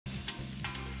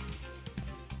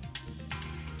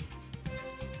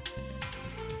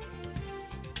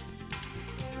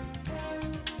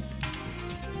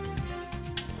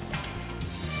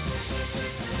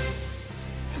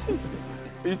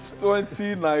It's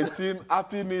 2019.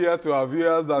 Happy New Year to our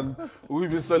viewers, and we've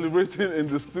been celebrating in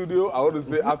the studio. I want to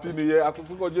say Happy New Year,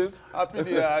 Akusuko James. Happy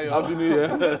New Year. Happy New Year.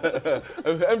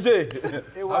 MJ.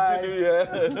 Happy New Year.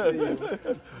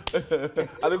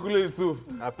 Adekule Yusuf.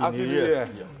 Happy New Year.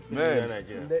 Man.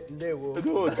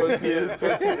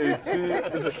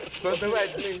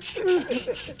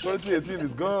 2018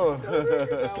 is gone.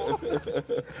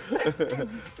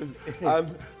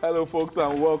 And hello, folks,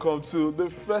 and welcome to the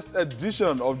first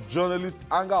edition of Journalist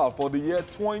Hangout for the year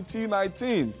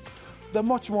 2019. The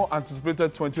much more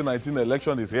anticipated 2019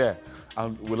 election is here,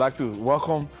 and we'd like to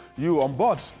welcome you on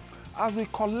board as we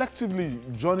collectively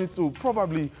journey to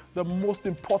probably the most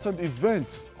important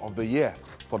event of the year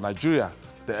for Nigeria,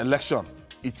 the election.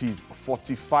 It is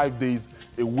 45 days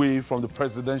away from the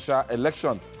presidential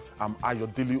election. I'm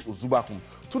Ayodele Ozubakum.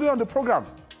 Today on the program,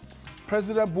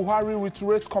 President Buhari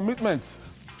reiterates commitment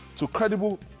to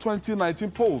credible 2019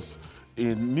 polls.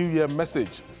 A New Year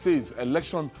message says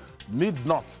election need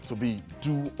not to be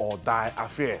do or die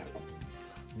affair.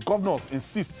 Governors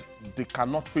insist they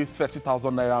cannot pay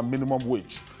 30,000 naira minimum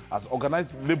wage as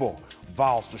organized labor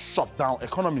vows to shut down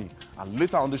economy. And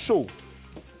later on the show,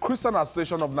 Christian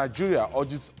Association of Nigeria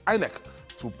urges INEC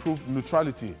to prove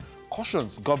neutrality,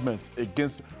 cautions government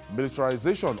against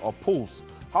militarization of polls.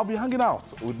 I'll be hanging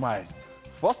out with my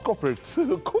first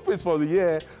corporates for the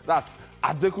year. That's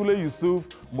Adekule Yusuf,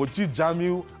 Moji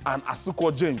Jamiu, and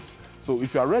Asuko James. So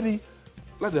if you are ready,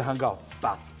 let the hangout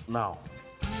start now.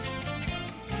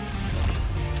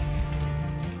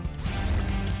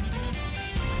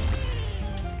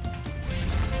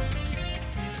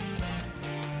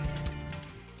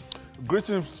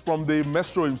 Greetings from the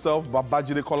maestro himself,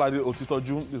 Babajide Kolade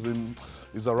Otitoju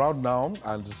is around now,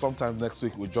 and sometime next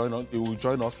week he will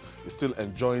join us. He's still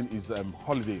enjoying his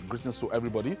holiday. Greetings to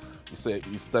everybody.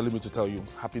 He's telling me to tell you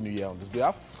Happy New Year on his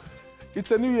behalf.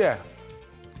 It's a new year.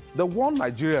 The one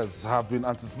Nigerians have been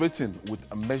anticipating with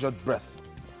a measured breath.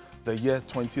 The year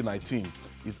 2019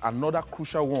 is another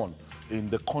crucial one in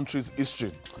the country's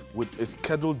history, with a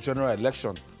scheduled general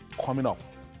election coming up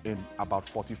in about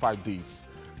 45 days.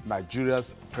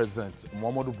 Nigeria's President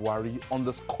Muhammadu Buhari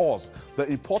underscores the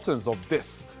importance of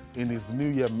this in his New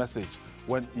Year message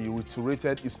when he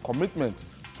reiterated his commitment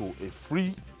to a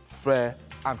free, fair,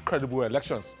 and credible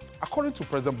elections. According to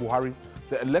President Buhari,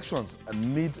 the elections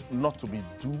need not to be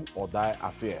do or die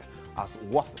affair, as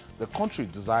what the country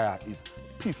desires is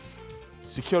peace,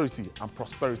 security, and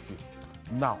prosperity.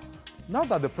 Now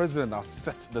that the president has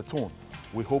set the tone,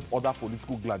 we hope other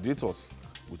political gladiators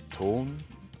will toe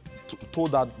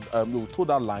that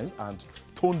line and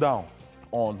tone down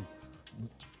on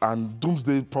and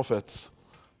doomsday prophets.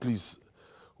 Please,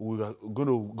 we are going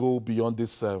to go beyond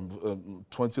this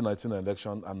 2019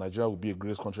 election, and Nigeria will be a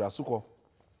great country. Asuko,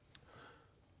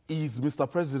 is Mr.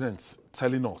 President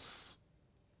telling us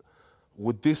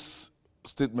with this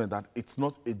statement that it's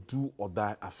not a do or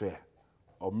die affair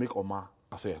or make or mar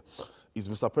affair? Is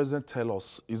Mr. President telling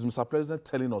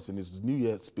us in his New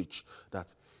Year speech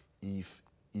that if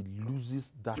he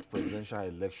loses that presidential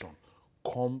election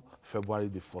come February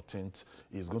the 14th,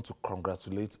 he's going to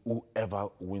congratulate whoever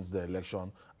wins the election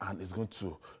and is going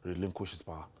to relinquish his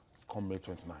power come May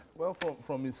 29? Well,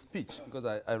 from his speech,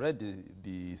 because I read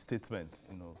the statement,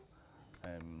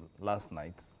 last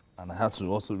night, and I had to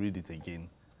also read it again.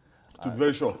 To be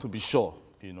very sure. To be sure,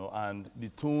 and the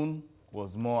tone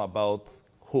was more about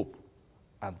hope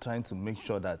and trying to make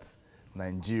sure that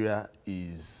Nigeria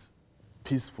is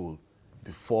peaceful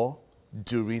before,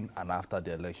 during, and after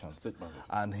the election.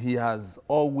 And he has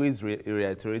always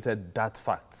reiterated that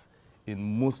fact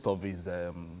in most of his,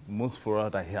 most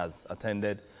fora that he has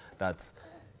attended, that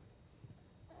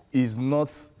is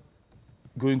not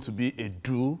going to be a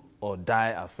do or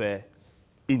die affair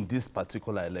in this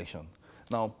particular election.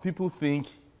 Now, people think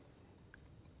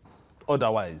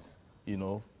otherwise,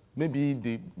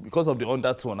 maybe because of the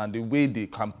undertone and the way the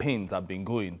campaigns have been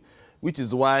going, which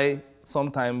is why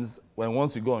sometimes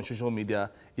once you go on social media,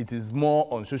 it is more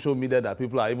on social media that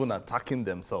people are even attacking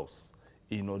themselves,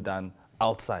 than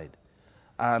outside.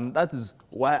 And that is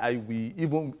why we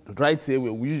even right here,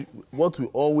 what we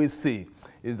always say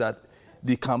is that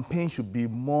the campaign should be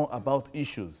more about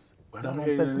issues than on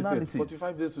personalities.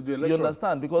 45 days to the election. You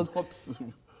understand? Because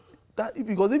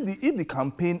if the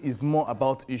campaign is more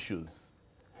about issues,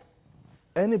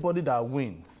 anybody that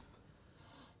wins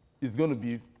is going to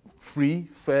be free,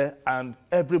 fair, and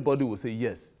everybody will say,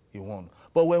 yes, he won.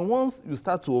 But once you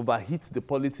start to overheat the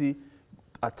polity,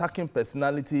 attacking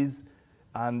personalities,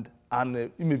 and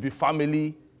it may be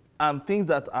family, and things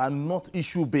that are not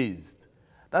issue-based,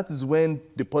 that is when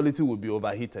the polity will be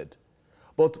overheated.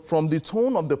 But from the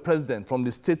tone of the president, from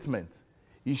the statement,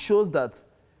 it shows that,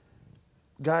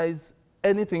 guys,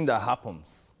 anything that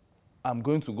happens, I'm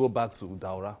going to go back to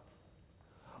Daura.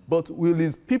 But will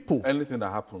his people... Anything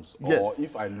that happens, yes, or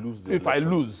if I lose the If election.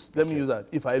 I lose, let me use that.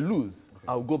 If I lose,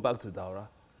 I'll go back to Daura.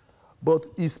 But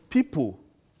his people,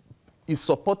 his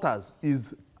supporters,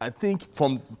 I think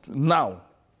from now,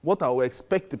 what I will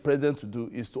expect the president to do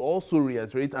is to also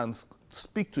reiterate and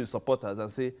speak to his supporters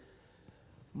and say,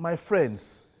 my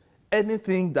friends,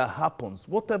 anything that happens,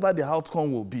 whatever the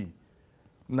outcome will be,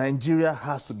 Nigeria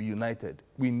has to be united.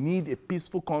 We need a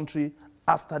peaceful country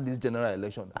after this general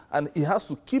election. And he has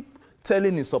to keep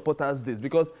telling his supporters this,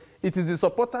 because it is the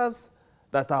supporters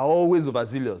that are always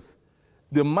overzealous.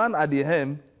 The man at the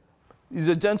helm is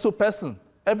a gentle person.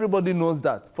 Everybody knows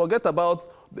that. Forget about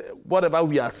whatever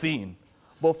we are seeing.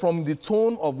 But from the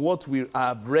tone of what we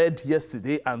have read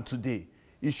yesterday and today,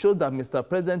 it shows that Mr.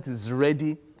 President is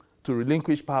ready to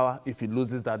relinquish power if he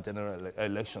loses that general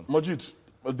election. Majid,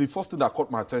 the first thing that caught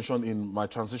my attention in my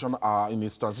transition hour, in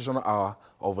his transitional hour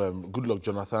of Goodluck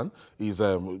Jonathan, is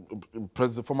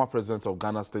former president of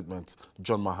Ghana statement,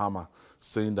 John Mahama,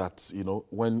 saying that, you know,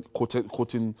 when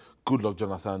quoting Goodluck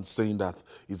Jonathan, saying that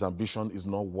his ambition is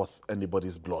not worth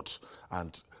anybody's blood.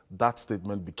 And that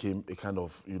statement became a kind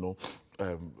of, you know,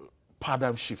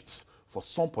 paradigm shift for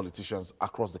some politicians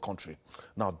across the country.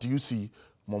 Now, do you see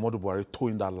Muhammadu Buhari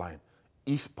towing that line,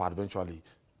 if eventually?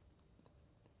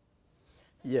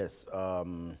 Yes,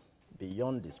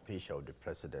 beyond the speech of the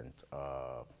president,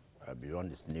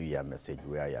 beyond this New Year message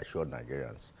where he assured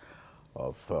Nigerians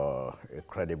of a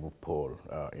credible poll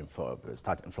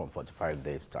starting from 45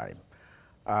 days' time,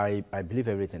 I believe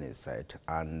everything is said.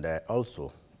 And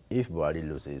also, if Buhari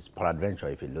loses, peradventure,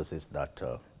 if he loses that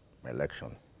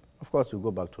election, of course, we'll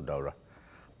go back to Daura.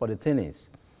 But the thing is,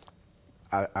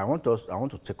 I want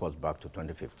to take us back to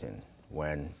 2015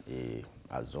 when he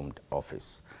assumed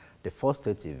office. The first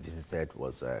state he visited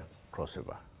was Cross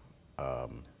River, a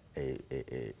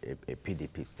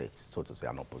PDP state, so to say,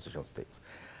 an opposition state.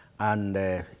 And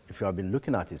if you have been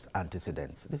looking at his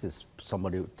antecedents, this is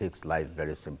somebody who takes life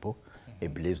very simple. He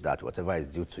believes that whatever is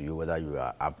due to you, whether you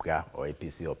are APGA or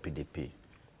APC or PDP,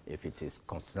 if it is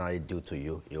constitutionally due to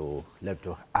you, you left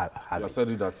to have it. You said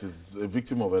it that he's a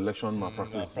victim of election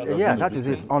malpractice. Yeah, that is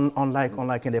it.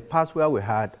 Unlike in the past where we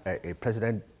had a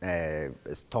president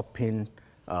stopping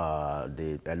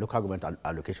the local government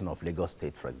allocation of Lagos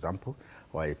State, for example,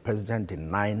 or a president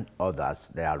denying others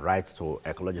their rights to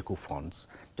ecological funds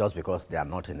just because they are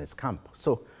not in his camp.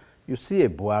 So you see a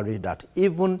Buhari that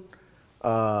even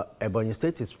Ebonyi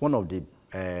State is one of the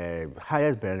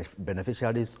highest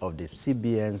beneficiaries of the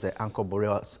CBN's Anchor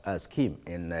Boreal scheme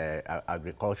in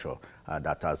agriculture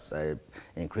that has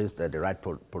increased the right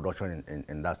production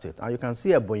in that state. And you can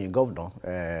see Ebonyi governor,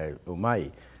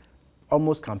 Umahi,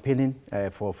 almost campaigning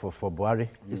for Buhari.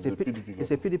 He's a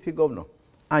PDP governor.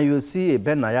 And you see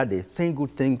Ben Nayade saying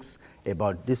good things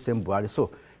about this same Buhari. So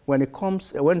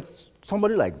when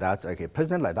somebody like that, like a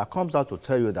president like that, comes out to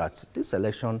tell you that this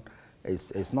election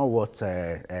is not worth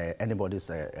anybody's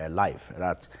life,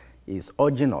 that is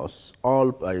urging us,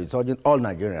 is urging all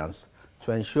Nigerians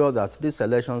to ensure that these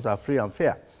elections are free and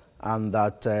fair, and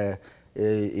that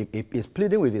it is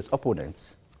pleading with its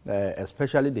opponents,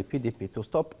 especially the PDP, to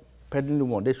stop peddling the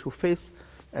one. They should face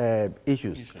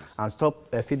issues and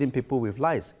stop feeding people with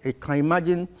lies. You can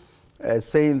imagine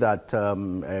saying that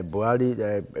Buhari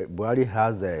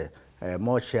has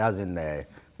more shares in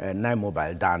Nine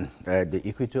Mobile than the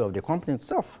equity of the company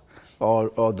itself,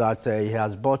 or that he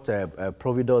has bought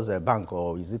Providus Bank,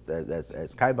 or is it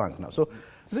Sky Bank now? So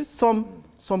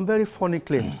some very funny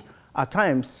claims. At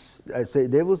times,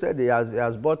 they will say he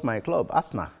has bought my club,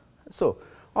 Arsenal. So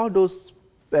all those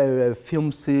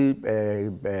filmy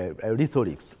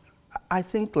rhetorics, I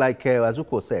think, like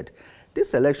Azuko said,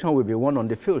 this election will be won on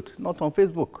the field, not on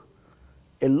Facebook.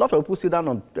 A lot of people sit down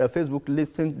on Facebook,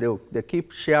 listen, they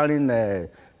keep sharing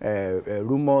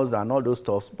rumors and all those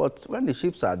stuff. But when the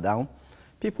chips are down,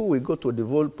 people will go to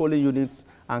the polling units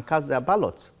and cast their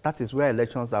ballots. That is where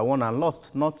elections are won and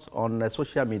lost, not on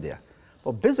social media.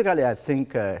 But basically, I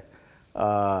think I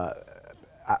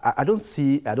don't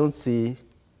see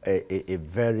a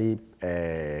very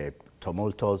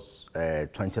tumultuous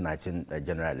 2019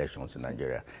 general elections in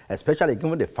Nigeria, especially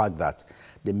given the fact that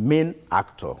the main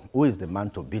actor, who is the man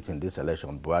to beat in this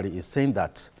election, Buhari, is saying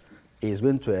that he is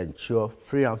going to ensure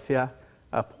free and fair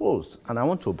polls. And I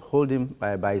want to hold him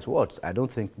by his words. I don't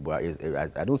think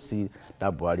I don't see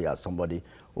that Buhari as somebody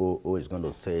who is going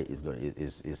to say is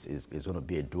going to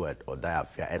be a do or die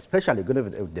affair, especially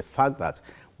given the fact that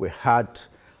we had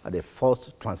the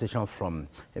first transition from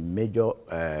a major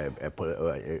a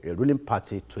ruling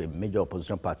party to a major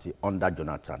opposition party under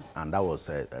Jonathan, and that was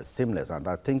seamless. And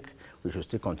I think we should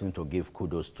still continue to give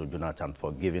kudos to Jonathan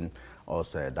for giving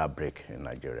us that break in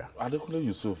Nigeria. Adekunle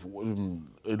Yusuf,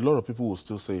 a lot of people will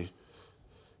still say,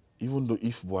 even though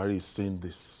if Buhari is saying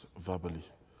this verbally,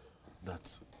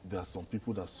 that there are some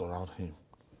people that surround him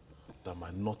that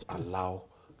might not allow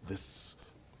this,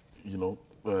 you know,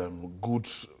 good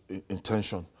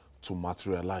intention to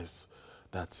materialize.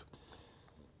 That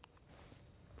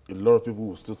a lot of people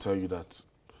will still tell you that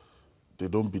they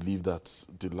don't believe that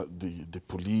the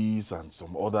police and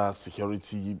some other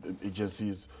security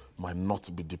agencies might not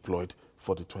be deployed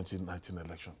for the 2019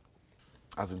 election.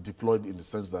 As in deployed in the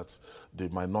sense that they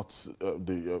might not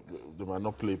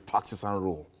play a partisan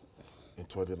role in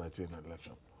 2019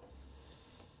 election.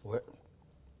 Well,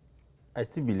 I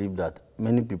still believe that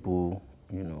many people,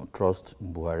 you know, trust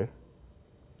Buhari.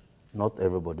 Not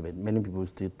everybody, but many people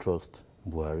still trust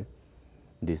Buhari.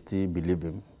 They still believe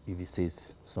him if he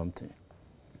says something.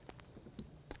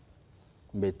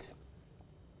 But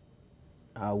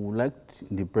I would like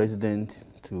the president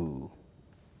to,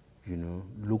 you know,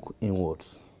 look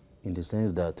inwards in the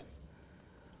sense that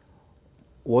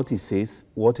what he says,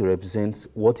 what he represents,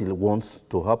 what he wants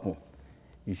to happen,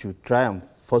 he should try and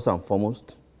first and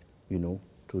foremost, you know,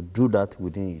 to do that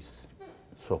within his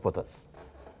supporters,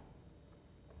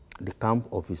 the camp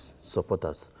of his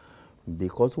supporters.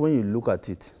 Because when you look at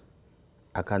it,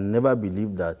 I can never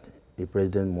believe that a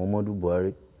President Muhammadu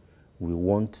Buhari will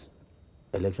want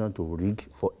election to rig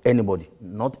for anybody,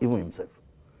 not even himself.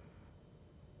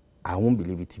 I won't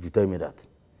believe it if you tell me that.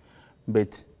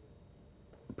 But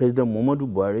President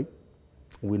Muhammadu Buhari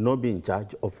will not be in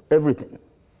charge of everything.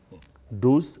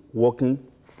 Those working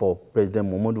for President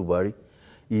Muhammadu Buhari,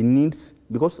 he needs,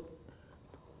 because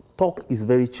talk is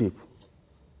very cheap.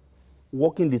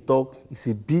 Walking the talk is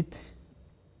a bit,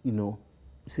 you know,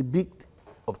 it's a bit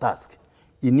of task.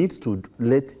 He needs to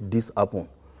let this happen.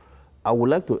 I would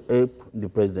like to help the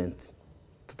president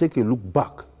to take a look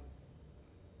back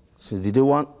since the day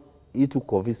one he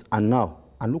took office and now,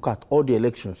 and look at all the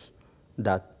elections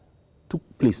that took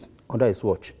place under his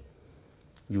watch.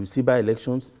 You see by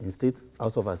elections in State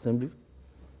House of Assembly,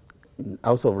 in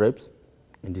House of Reps,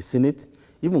 in the Senate,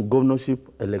 even governorship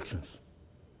elections.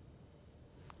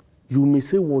 You may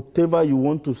say whatever you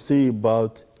want to say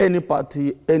about any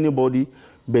party, anybody,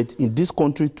 but in this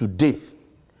country today,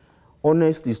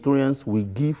 honest historians will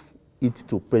give it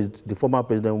to the former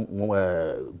President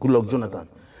Goodluck Jonathan.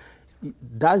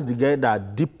 That's the guy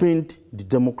that deepened the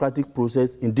democratic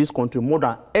process in this country more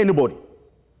than anybody.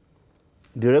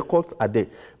 The records are there.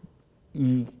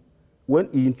 When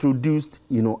he introduced,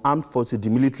 you know, armed forces, the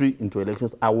military into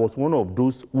elections, I was one of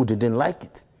those who didn't like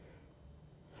it.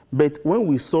 But when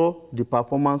we saw the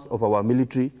performance of our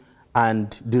military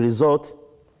and the result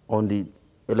on the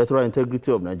electoral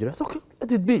integrity of Nigeria, I said, okay,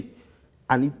 let it be.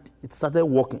 And it started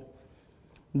working.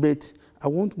 But I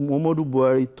want Muhammadu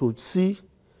Buhari to see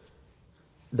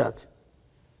that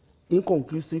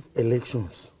inconclusive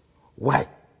elections. Why?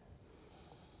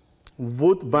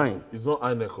 Vote buying. It's not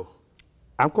INEC.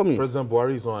 I'm coming. President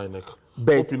Buhari is not INEC.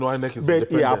 But, hope you know INEC is but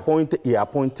independent. he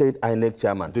appointed INEC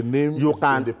chairman. The name is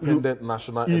Independent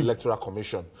National Electoral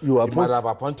Commission. He might have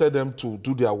appointed them to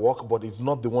do their work, but it's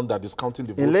not the one that is counting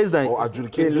the votes or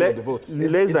adjudicating the votes.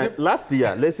 Last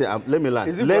year, let's say, let me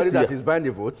land. Is it Buhari that is buying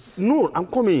the votes? No, I'm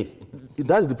coming.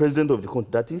 That's the president of the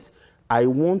country. That is, I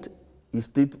want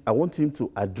him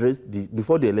to address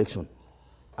before the election,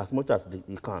 as much as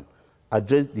he can,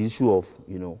 address the issue of,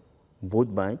 you know,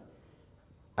 vote buying.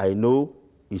 I know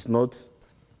it's not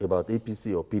about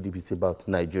APC or PDP, it's about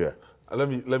Nigeria. Let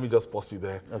me just pause you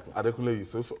there. Okay. Adekunle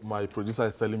Yusuf, my producer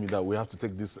is telling me that we have to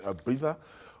take this breather.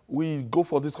 We go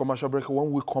for this commercial break.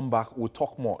 When we come back, we'll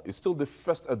talk more. It's still the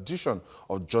first edition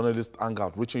of Journalist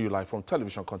Hangout, reaching you live from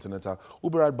Television Continental. We'll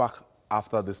be right back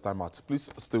after this time out. Please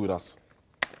stay with us.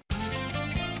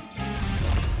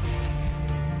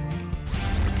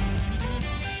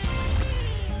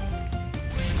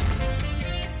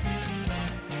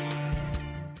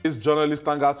 It's Journalist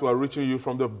Hangout. We are reaching you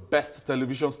from the best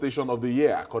television station of the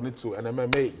year, according to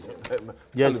NMMA,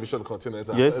 Television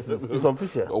Continental. Yes, it's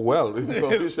official. Oh, well, it's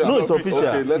official. No, it's official.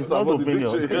 Okay, let's it's not about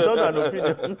opinion. the It's not an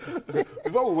opinion.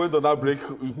 Before we went on that break,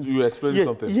 you explained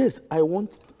something. Yes, I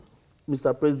want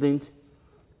Mr. President,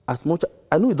 as much,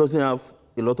 I know he doesn't have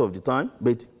a lot of the time,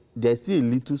 but there's still a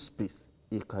little space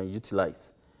he can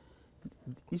utilize.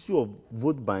 The issue of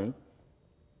vote buying,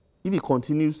 if he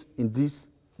continues in this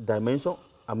dimension,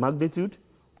 a magnitude,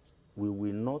 we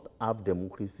will not have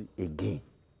democracy again.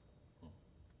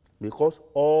 because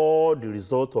all the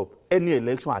results of any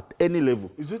election at any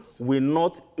level will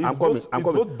not. Is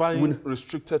vote buying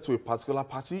restricted to a particular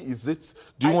party? Is it?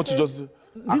 Do you want to just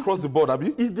across the board,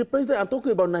 Abi? Is the president? I'm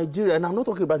talking about Nigeria, and I'm not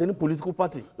talking about any political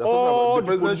party. The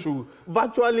president should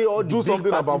virtually all do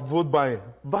something about vote buying.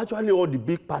 Virtually all the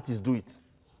big parties do it.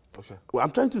 Okay. Well,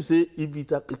 I'm trying to say, if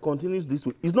it continues this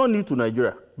way, it's not new to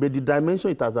Nigeria, but the dimension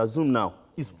it has assumed now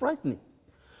is frightening.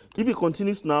 If it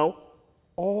continues now,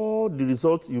 all the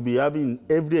results you'll be having in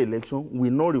every election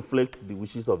will not reflect the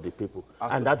wishes of the people.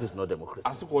 And that is not democracy.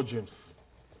 Asiko James,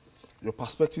 your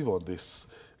perspective on this.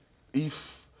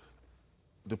 If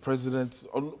the president,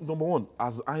 number one,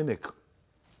 has INEC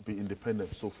been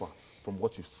independent so far from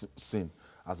what you've seen,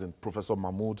 as in Professor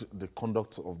Mahmoud, the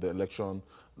conduct of the election,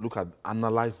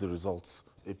 analyze the results,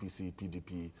 APC,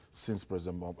 PDP, since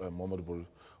President Muhammadu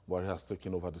Buhari has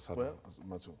taken over the saddle?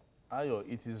 Well, Ayo,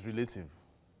 it is relative.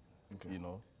 Okay. You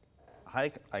know,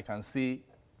 I can say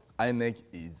INEC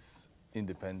is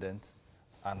independent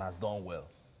and has done well.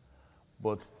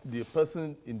 But the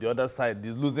person in the other side,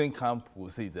 the losing camp, will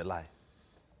say it's a lie.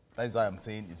 That's why I'm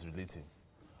saying it's relative.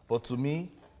 But to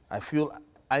me, I feel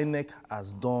INEC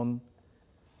has done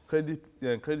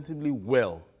creditably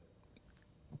well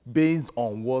based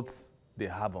on what they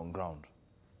have on ground,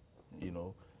 you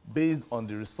know, based on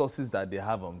the resources that they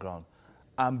have on ground.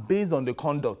 And based on the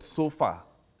conduct so far,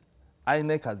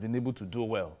 INEC has been able to do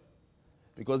well.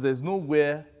 Because there's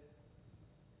nowhere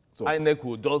INEC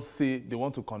will just say they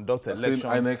want to conduct elections.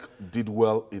 INEC did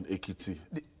well in Ekiti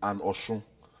and Osun,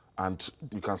 and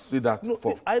you can see that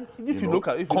if you look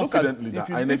at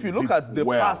the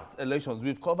past elections,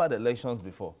 we've covered elections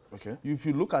before. Okay. If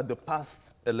you look at the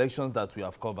past elections that we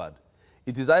have covered,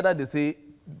 it is either they say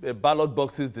ballot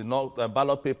boxes did not,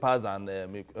 ballot papers and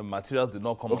materials did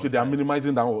not come. Okay, they are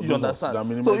minimizing that. You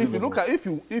understand? So if you look at,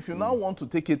 if you now want to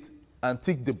take it and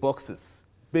tick the boxes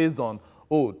based on,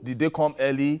 oh, did they come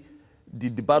early?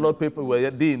 Did the ballot paper,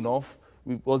 were they enough?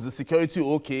 Was the security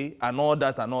okay? And all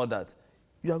that.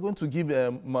 You are going to give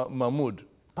Mahmoud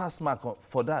pass mark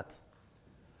for that.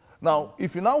 Now,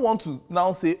 if you now want to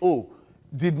now say, oh,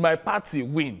 did my party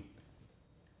win?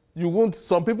 You won't.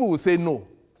 Some people will say no.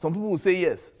 Some people will say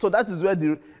yes. So that is where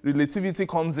the relativity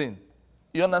comes in.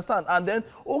 You understand? And then,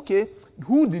 okay,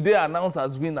 who did they announce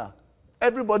as winner?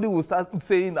 Everybody will start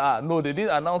saying, no, they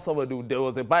didn't announce somebody. There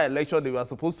was a by-election they were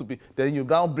supposed to be. Then you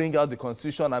now bring out the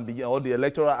Constitution and begin, or the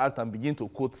Electoral Act, and begin to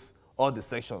quote all the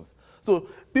sections. So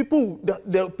people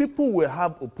will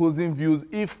have opposing views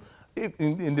if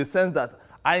in the sense that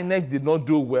INEC did not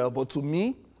do well. But to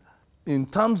me, in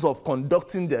terms of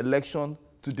conducting the election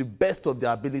to the best of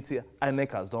their ability,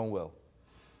 INEC has done well.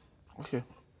 Okay.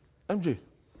 MJ,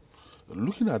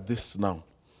 looking at this now,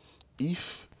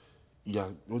 if you are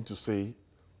going to say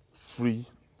free,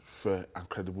 fair, and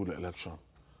credible election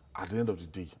at the end of the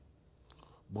day,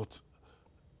 but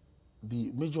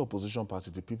the major opposition party,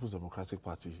 the People's Democratic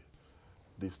Party,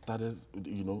 they've started,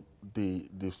 you know,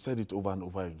 they've said it over and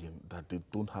over again that they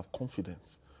don't have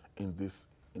confidence in this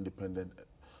independent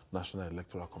National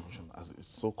Electoral Commission as it's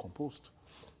so composed.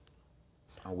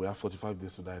 And we have 45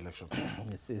 days to that election.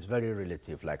 It's very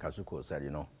relative, like Azuko said,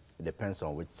 you know. It depends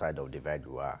on which side of the divide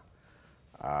you are.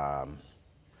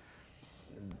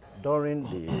 During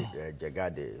the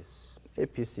Jega days,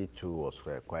 APC too was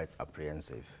quite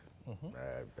apprehensive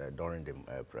during the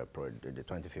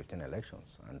 2015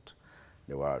 elections, and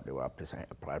they were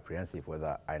apprehensive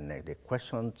whether INEC. They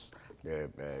questioned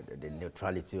the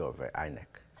neutrality of INEC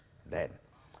then,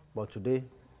 but today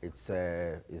it's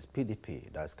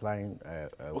PDP that's climbing.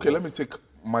 Okay, let me take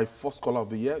my first caller of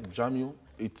the year, Jamil.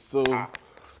 It's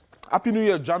Happy New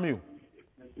Year, Jamil.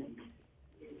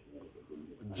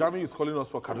 Jamil is calling us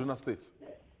for Kaduna State.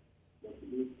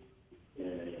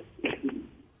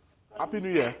 Happy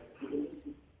New Year.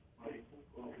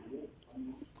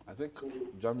 I think,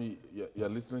 Jamil, you're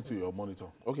listening to your monitor.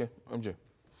 Okay, MJ.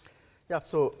 Yeah,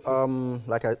 so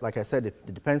like I said,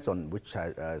 it depends on which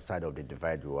side of the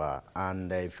divide you are,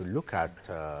 and if you look at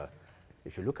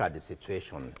the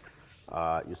situation,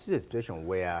 you see a situation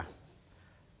where,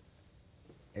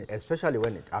 especially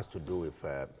when it has to do with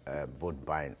vote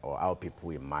buying or how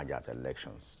people emerge at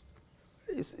elections,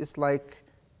 it's like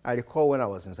I recall when I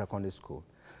was in secondary school,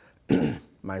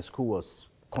 my school was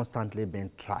constantly being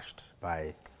trashed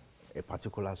by a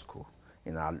particular school.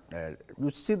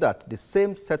 You see that the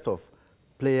same set of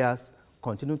players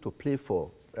continue to play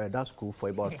for that school for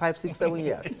about 5, 6, 7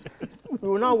 years. We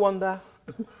will now wonder,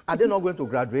 are they not going to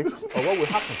graduate, or what will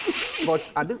happen?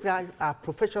 But these guys are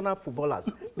professional footballers.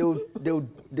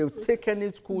 They'll take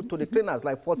any school to the cleaners,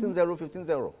 like 14-0,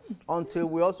 15-0, until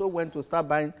we also went to start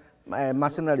buying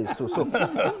mercenaries too. So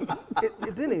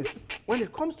the thing is, when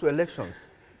it comes to elections,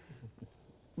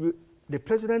 the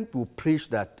president will preach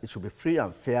that it should be free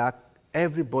and fair.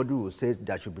 Everybody will say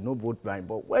there should be no vote buying.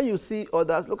 But when you see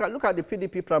others, look at the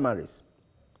PDP primaries.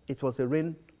 It was a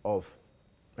rain of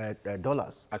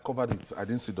dollars. I covered it. I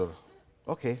didn't see dollar.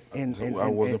 Okay. I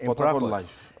was in Port Harcourt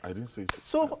live. I didn't see it.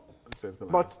 So,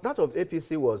 but that of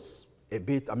APC was a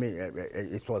bit, I mean,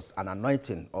 it was an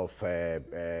anointing of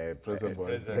President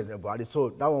Buhari. So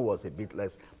that one was a bit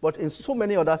less. But in so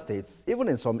many other states, even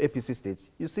in some APC states,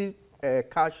 you see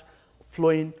cash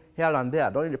flowing here and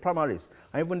there during the primaries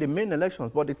and even the main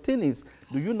elections. But the thing is,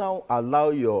 do you now allow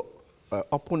your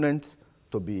opponent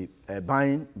to be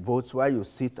buying votes while you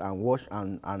sit and watch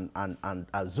and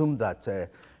assume that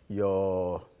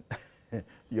your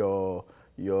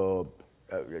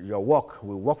work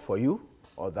will work for you,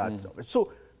 or that?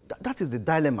 So that is the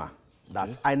dilemma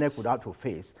that INEC would have to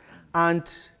face,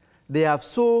 and they have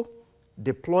so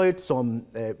deployed some,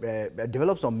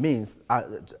 developed some means.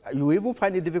 You even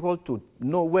find it difficult to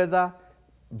know whether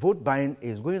vote buying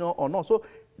is going on or not. So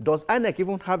does INEC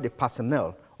even have the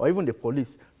personnel or even the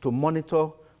police to monitor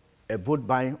a vote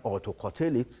buying or to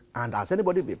curtail it? And has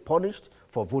anybody been punished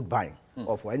for vote buying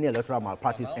or for any electoral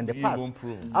malpractice in the past?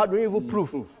 How do you even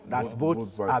prove that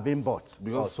votes are being bought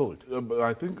or sold?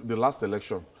 I think the last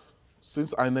election,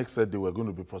 since INEC said they were going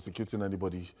to be prosecuting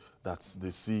anybody that they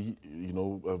see, you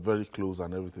know, very close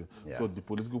and everything, so the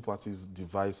political parties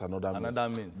devise another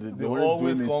means. They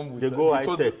always come with... They go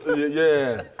high-tech.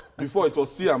 Yes. Before it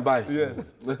was see and buy. Yes.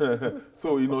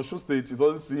 So in Osun State, it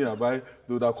wasn't see and buy.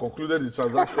 They would have concluded the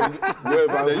transaction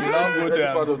wherever. Then you now go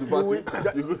there. Part of the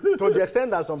party. To the extent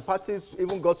that some parties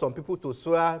even got some people to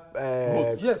swear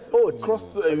oaths.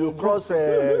 Cross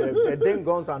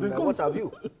guns and what have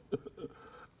you.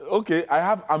 Okay, I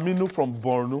have Aminu from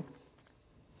Borno.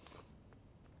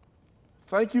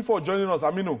 Thank you for joining us,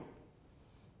 Aminu.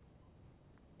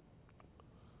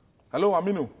 Hello,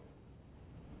 Aminu.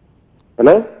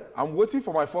 Hello? I'm waiting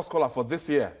for my first caller for this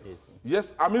year.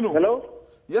 Yes, Aminu. Hello?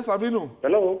 Yes, Aminu.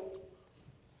 Hello?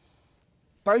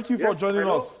 Thank you for joining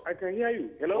us. I can hear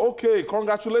you. Hello? Okay,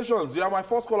 congratulations. You are my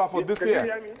first caller for this year. Can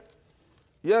you hear me?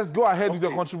 Yes, go ahead with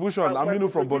your contribution.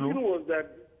 Aminu from Borno. My was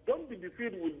that don't be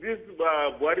deceived with this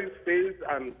Buhari's face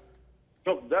and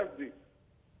talk. That's the...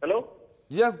 Hello?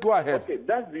 Yes, go ahead. Okay,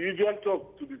 that's the usual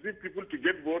talk to deceive people to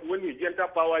get vote. When you enter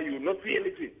power, you will not see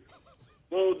anything.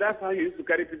 So that's how he used to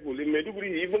carry people. In Maiduguri,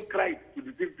 he even cried to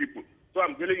deceive people. So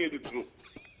I'm telling you the truth.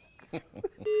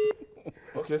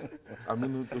 Okay,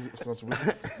 Aminu,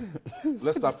 contribution.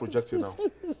 Let's start projecting now.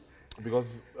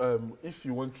 Because if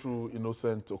you went through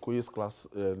Innocent Okoye's class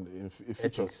in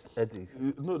features... Ethics.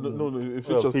 No, in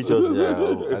features. Features,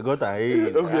 yeah. I got an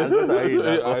A. Okay. I got an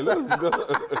A. Let's go.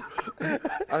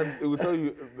 And it will tell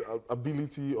you the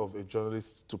ability of a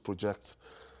journalist to project,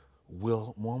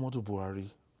 will Muhammadu Buhari,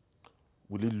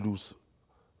 will he lose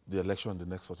the election in the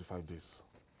next 45 days?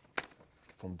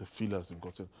 From the feelers you've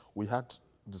gotten. We had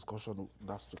discussion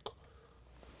last week.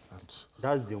 And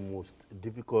that's the most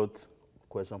difficult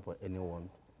question for anyone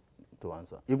to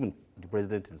answer, even the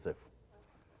president himself.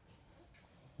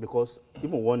 Because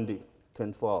even one day,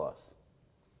 24 hours,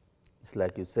 it's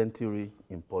like a century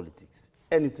in politics.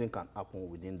 Anything can happen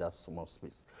within that small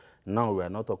space. Now we are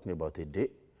not talking about a day,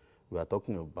 we are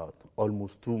talking about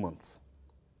almost 2 months.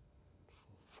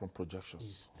 From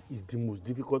projections. It's the most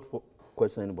difficult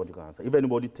question anybody can answer. If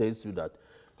anybody tells you that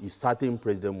a certain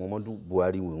President Muhammadu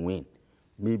Buhari will win,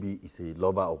 maybe he's a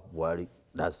lover of Buhari,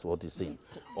 that's what he's saying.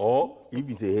 Or if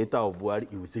he's a hater of Buhari,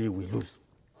 he will say he will lose.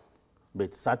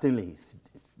 But certainly,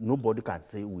 nobody can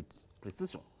say with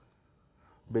precision.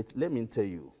 But let me tell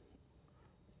you,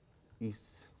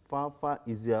 it's far, far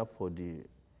easier for the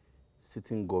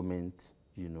sitting government,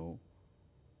 you know,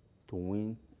 to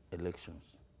win elections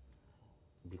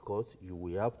because you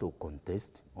will have to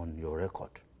contest on your record.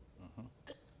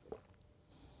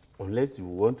 Unless you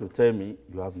want to tell me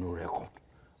you have no record,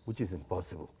 which is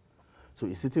impossible. So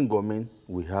a sitting government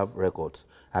will have records.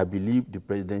 I believe the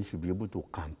president should be able to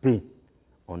campaign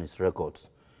on his records.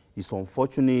 It's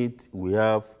unfortunate we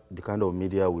have the kind of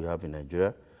media we have in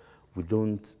Nigeria. We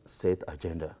don't set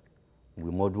agenda.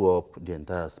 We model up the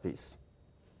entire space.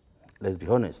 Let's be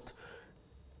honest.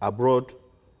 Abroad,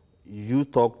 you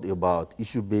talked about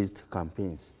issue-based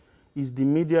campaigns. It's the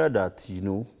media that, you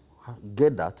know,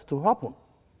 get that to happen.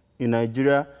 In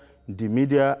Nigeria, the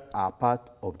media are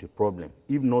part of the problem,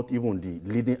 if not even the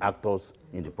leading actors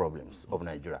in the problems of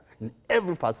Nigeria, in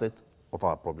every facet of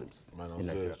our problems in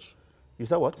Nigeria. JH. You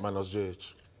said what? Minus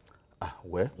JH.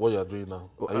 Where? What you are doing now?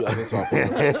 Are you adding to our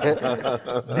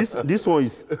problem? This one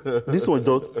is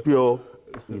just pure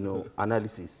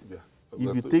analysis. Yeah.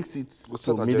 If you take it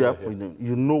to media,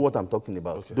 you know what I'm talking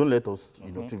about. Okay. Don't let us,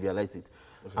 trivialize it.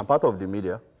 Okay. I'm part of the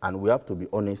media, and we have to be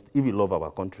honest. If we love our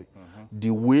country,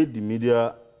 the way the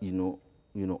media,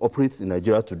 operates in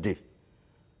Nigeria today,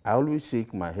 I always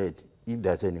shake my head if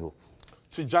there's any hope.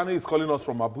 Tijani is calling us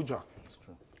from Abuja. That's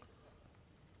true.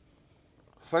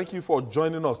 Thank you for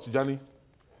joining us, Tijani.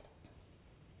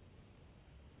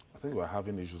 I think we're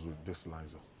having issues with this line.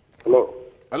 Hello.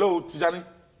 Hello, Tijani.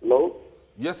 Hello.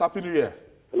 Yes, Happy New Year.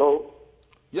 Hello.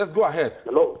 Yes, go ahead.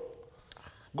 Hello.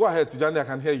 Go ahead, Tijani, I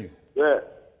can hear you. Yeah,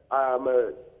 I'm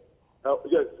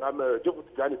Jobu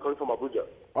Tijani calling from Abuja.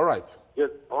 All right. Yes,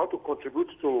 I want to contribute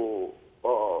to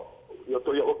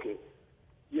okay.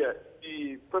 Yeah,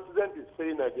 the president is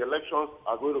saying that the elections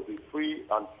are going to be free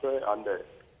and fair and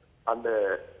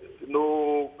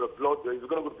no blood. It's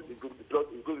going to be blood.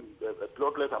 It's going to be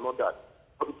bloodless and all that.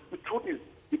 But the truth is,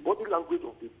 the body language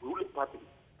of the ruling party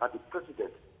and the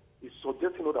president is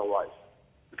suggesting otherwise.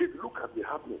 Because if you look at the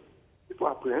happening, people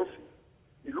are apprehensive.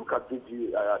 You look at them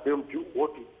do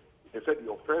what they said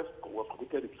the offense was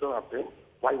committed in 2010.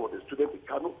 Why was the student in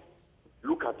Kano?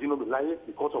 Look at Dino Milaye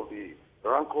because of the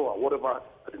rancor or whatever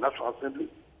at the National Assembly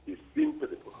is being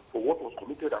for what was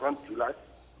committed around July,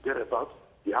 thereabouts.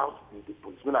 The house, the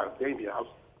policemen are there in the house,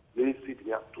 they sit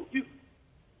there. So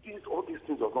all these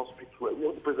things does not speak well. You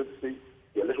know, the president says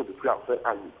the election will be free and fair,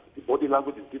 and the body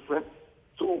language is different.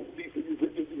 So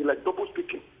it's like double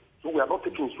speaking. So we are not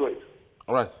taking straight.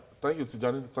 All right. Thank you,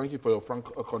 Tijani. Thank you for your frank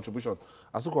contribution.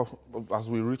 As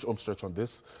we reach home stretch on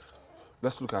this,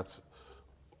 let's look at,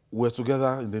 we're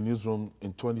together in the newsroom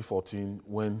in 2014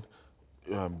 when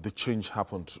the change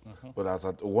happened. But as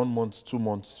at 1 month, 2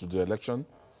 months to the election,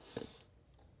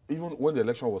 even when the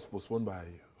election was postponed by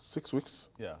 6 weeks,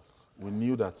 we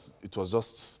knew that it was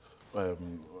just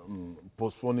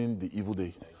postponing the evil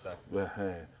day.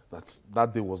 Exactly.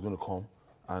 That day was going to come,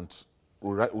 and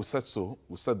we said so.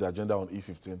 We set the agenda on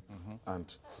E15.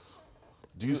 And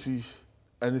do you see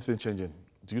anything changing?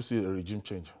 Do you see a regime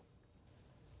change?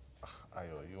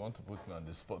 Ayo, you want to put me on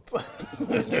the spot.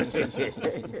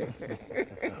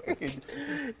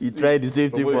 You tried the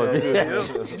same thing for me.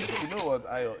 You know what,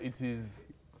 Ayo? It is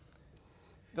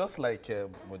just like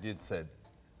Mojid said.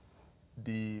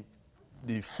 The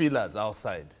feelers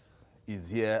outside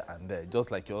is here and there,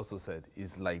 just like you also said,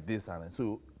 is like this and that.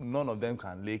 So none of them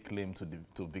can lay claim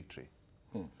to victory.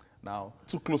 Now,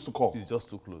 too close to call. It's just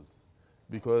too close.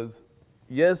 Because,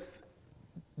 yes,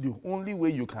 the only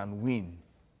way you can win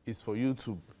is for you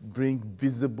to bring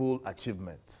visible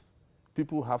achievements.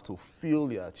 People have to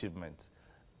feel your achievement.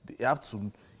 They have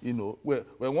to,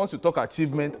 when once you talk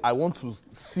achievement, I want to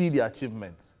see the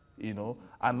achievement,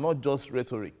 and not just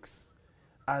rhetorics.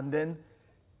 And then,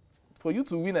 for you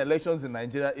to win elections in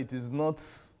Nigeria, it is not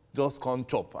just con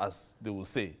chop, as they will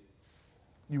say.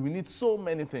 You will need so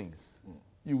many things.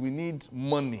 You will need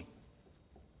money.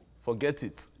 Forget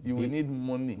it. You will need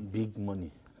money. Big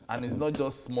money. And it's not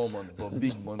just small money, but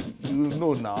big money. You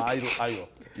know now,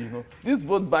 Ayo. This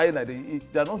vote buying,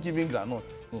 they're not giving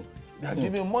granuts. They're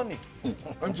giving money.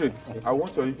 MJ, I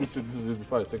want your input to this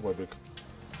before I take my break.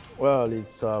 Well,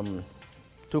 it's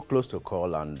too close to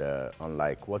call, and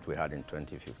unlike what we had in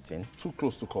 2015. Too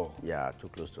close to call? Yeah, too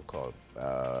close to call.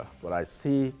 But I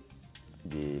see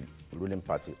the ruling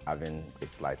party having a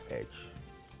slight edge.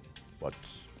 But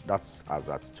that's as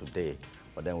at today.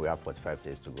 But then we have 45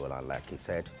 days to go, and like he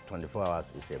said, 24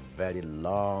 hours is a very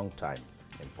long time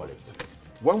in politics.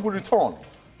 When we return,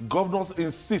 governors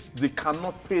insist they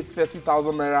cannot pay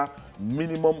 30,000 naira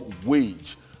minimum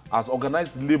wage as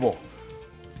organized labor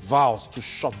vows to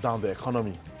shut down the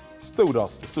economy. Stay with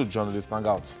us. It's still Journalist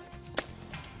Hangout.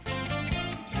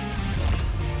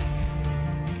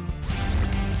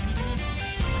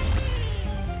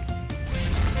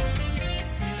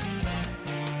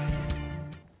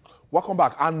 Welcome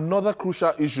back. Another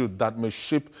crucial issue that may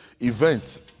shape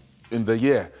events in the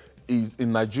year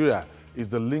in Nigeria is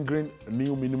the lingering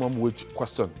new minimum wage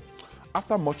question.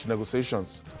 After much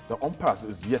negotiations, the impasse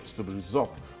is yet to be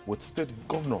resolved, with state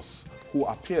governors who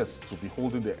appears to be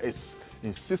holding their ace,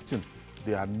 insisting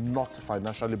they are not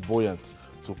financially buoyant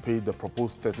to pay the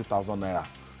proposed 30,000 naira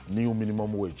new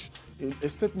minimum wage. In a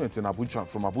statement from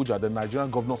Abuja, the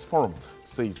Nigerian Governors Forum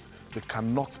says they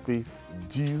cannot pay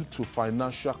due to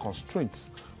financial constraints,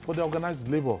 but the organized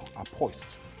labor are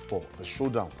poised for the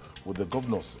showdown with the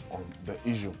governors on the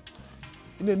issue.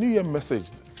 In a New Year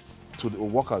message to the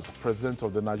workers, President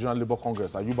of the Nigerian Labour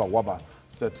Congress, Ayuba Waba,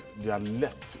 said they are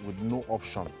left with no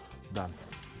option than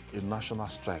a national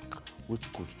strike,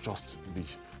 which could just be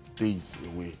days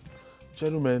away.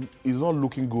 Gentlemen, it's not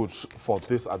looking good for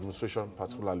this administration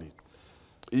particularly.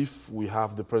 if we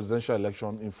have the presidential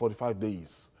election in 45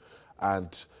 days,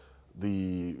 and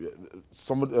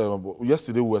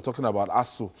yesterday we were talking about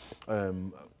ASU,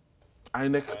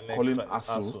 INEC calling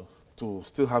ASU to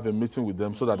still have a meeting with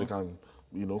them so that they can,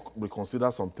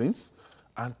 reconsider some things.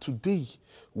 And today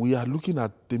we are looking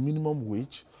at the minimum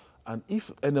wage, and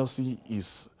if NLC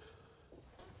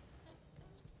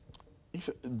if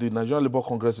the Nigerian Labour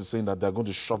Congress is saying that they're going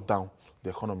to shut down the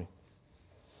economy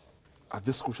at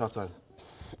this crucial time,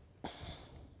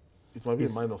 it might be a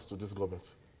minus to this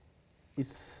government.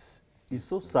 It's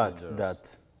so sad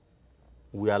that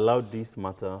we allowed this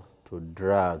matter to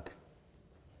drag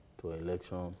to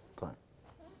election time.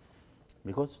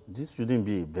 Because this shouldn't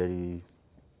be a very,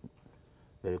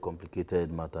 very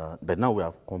complicated matter. But now we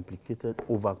have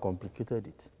overcomplicated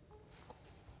it.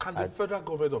 Can the federal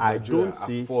government of Nigeria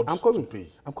afford to pay?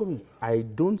 I'm coming. I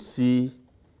don't see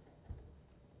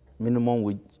minimum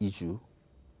wage issue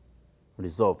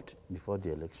resolved before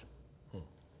the election.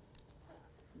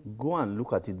 Go and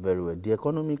look at it very well. The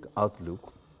economic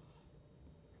outlook,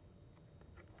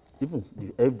 even the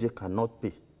FJ cannot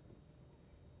pay.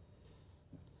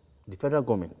 The federal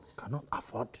government cannot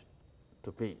afford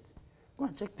to pay it. Go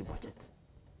and check the budget.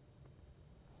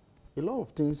 A lot of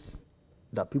things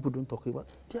that people don't talk about,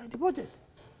 they are in the budget.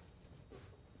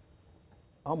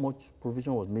 How much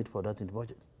provision was made for that in the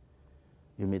budget?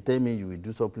 You may tell me you will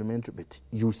do supplementary, but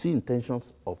you see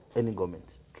intentions of any government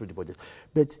through the budget.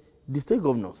 But the state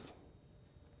governors,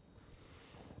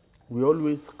 we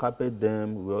always carpet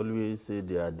them, we always say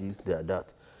they are this, they are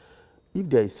that. If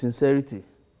there is sincerity,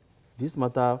 this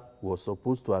matter was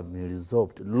supposed to have been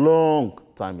resolved long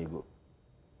time ago.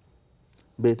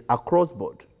 But across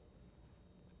board,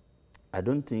 I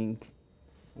don't think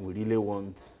we really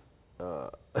want a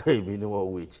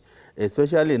minimum wage,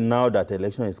 especially now that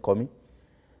election is coming.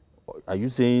 Are you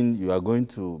saying you are going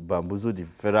to bamboozle the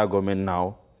federal government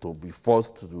now to be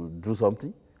forced to do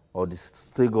something? Or the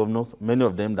state governors, many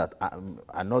of them that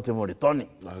are not even returning.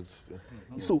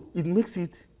 So it makes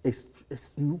it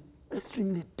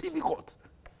extremely difficult.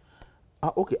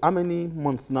 Okay, how many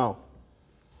months now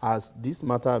has this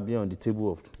matter been on the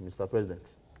table of Mr. President?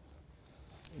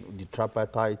 The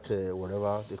tripartite,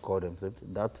 whatever they call themselves,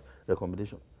 that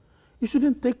recommendation. It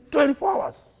shouldn't take 24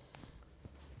 hours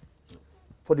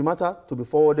for the matter to be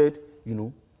forwarded,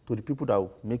 to the people that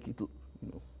will make it,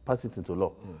 pass it into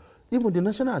law. Even the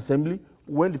National Assembly,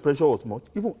 when the pressure was much,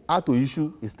 even had to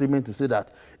issue a statement to say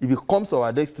that if it comes to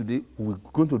our desk today, we're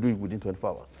going to do it within 24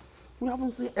 hours. We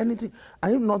haven't seen anything.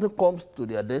 And if nothing comes to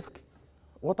their desk,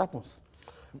 what happens?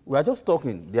 We are just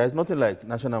talking. There is nothing like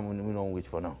national minimum wage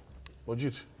for now.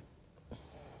 Ojit,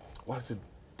 why is it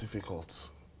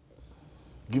difficult?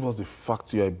 Give us the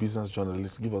facts. You're a business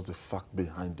journalist. Give us the fact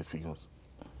behind the figures.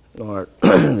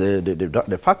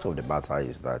 The fact of the matter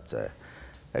is that,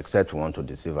 except we want to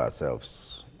deceive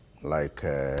ourselves, like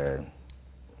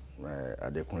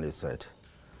Adekunle said,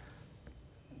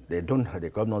 the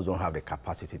governors don't have the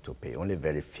capacity to pay. Only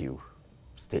very few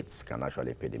states can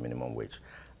actually pay the minimum wage.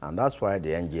 And that's why the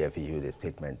NGF issued a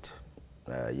statement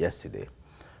yesterday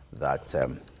that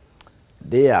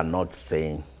they are not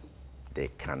saying they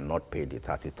cannot pay the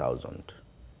 30,000.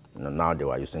 Now they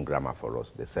were using grammar for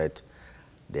us. They said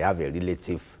they have a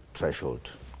relative threshold,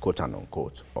 quote and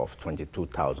unquote, of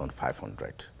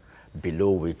 22,500,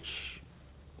 below which,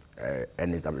 as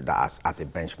a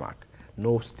benchmark,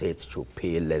 no state should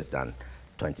pay less than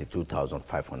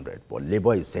 22,500. But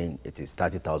Labour is saying it is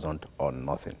 30,000 or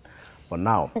nothing. But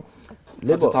now,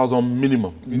 30,000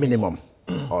 minimum. Minimum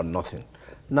or nothing.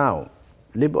 Now,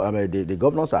 Labour, the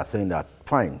governors are saying that,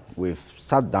 fine, we've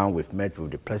sat down, we've met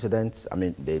with the president.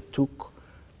 They took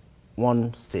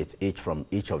one state each from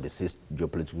each of the 6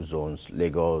 geopolitical zones,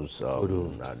 Lagos,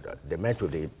 they met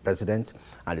with the president,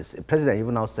 and the president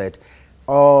even now said,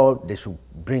 they should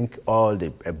bring all the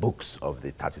books of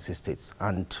the 36 states.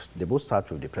 And they both sat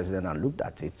with the president and looked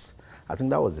at it. I think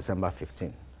that was December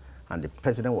 15. And the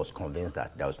president was convinced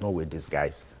that there was no way these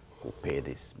guys could pay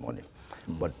this money.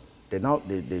 But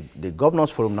the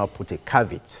Governors Forum now put a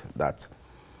caveat that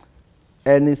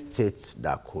any state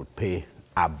that could pay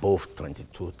above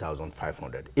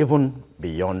 22,500, even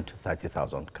beyond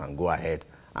 30,000, can go ahead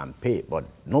and pay, but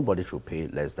nobody should pay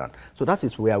less than. So that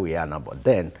is where we are now. But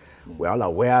then we're all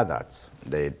aware that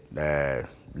the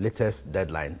latest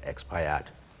deadline expired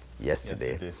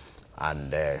yesterday.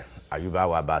 And Ayuba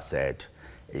Waba said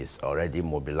is already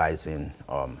mobilizing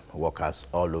workers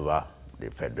all over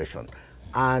the Federation.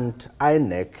 And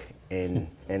INEC, in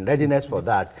readiness for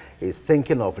that, is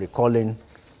thinking of recalling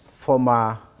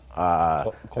former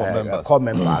core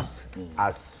members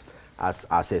as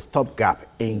a stopgap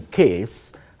in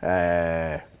case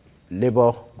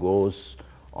Labour goes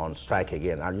on strike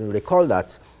again. And you recall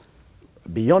that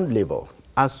beyond Labour,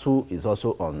 ASU is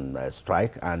also on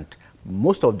strike, and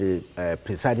most of the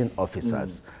presiding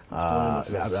officers,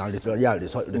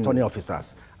 returning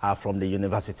officers, are from the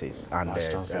universities and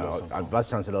vice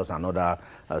chancellors and other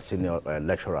senior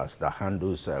lecturers that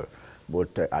handles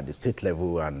both at the state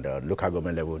level and local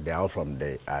government level. They are all from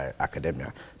the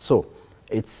academia. So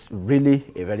it's really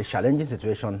a very challenging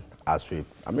situation as we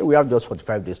have just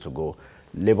 45 days to go.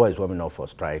 Labour is warming up for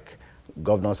strike.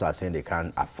 Governors are saying they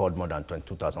can't afford more than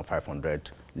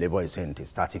 22,500. Labour is saying it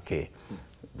is 30K.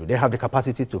 Do they have the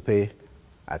capacity to pay?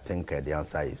 I think the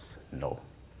answer is no.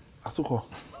 Asuko.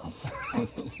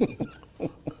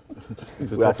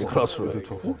 It's a We're at tough the one. crossroads. It's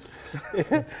a tough one.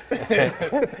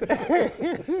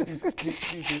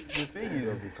 The thing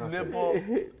is,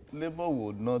 Labour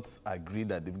would not agree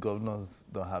that the governors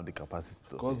don't have the capacity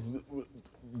to. Because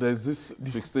there's this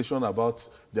fixation about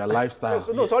their lifestyle.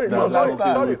 No, sorry, Their no, sorry,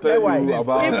 lifestyle. sorry. They tell you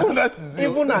about- Even at That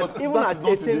is not in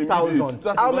the 18,000, immediate.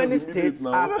 That is how not many in the immediate states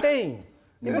now. are paying?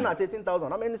 Even at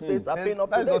 18,000, how many states are paying up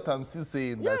to That's date? what I'm still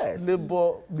saying. Yes. That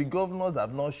Labour, the governors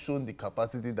have not shown the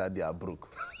capacity that they are broke.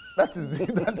 That is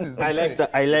it. That is the I like thing. that.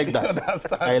 I like You that.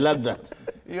 understand? I like that.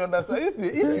 You understand?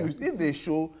 If they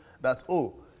show that,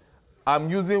 oh, I'm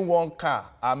using one car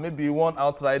and maybe one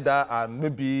outrider and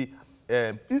maybe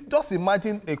just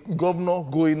imagine a governor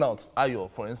going out, Ayo,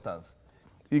 for instance.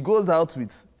 He goes out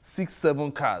with 6,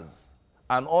 7 cars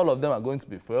and all of them are going to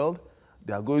be fueled.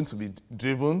 They are going to be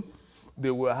driven. They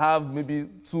will have maybe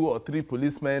 2 or 3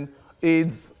 policemen,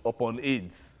 aids upon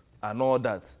aids and all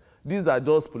that. These are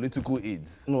just political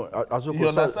aids. No, Asuko, You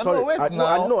understand? sorry. No, wait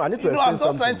I need to explain I'm just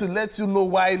something. trying to let you know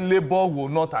why Labour will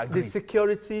not agree. The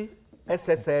security,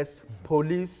 SSS,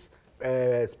 police,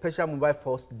 special mobile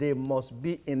force, they must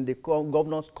be in the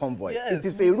governor's convoy. Yes, it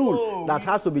is we a rule know. that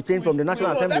has to be changed from the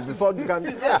National Assembly before you can.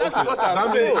 That is what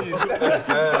I'm saying. That is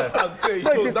what I'm saying.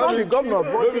 So it is not the governor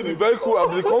Maybe brought the vehicle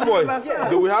and the convoy.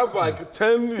 They will have like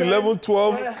 10, 11,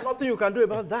 12. There's nothing you can do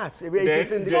about that. It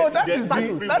is in the So that is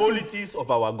The frivolities of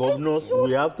our governors,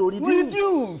 we have to reduce.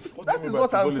 Reduce. That is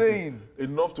what I'm saying.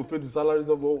 Enough to pay the salaries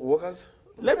of workers?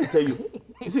 Let me tell you,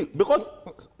 see, because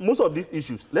most of these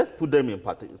issues, let's put them in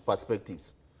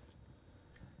perspectives.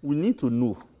 We need to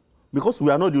know, because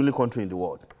we are not the only country in the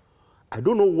world. I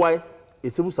don't know why a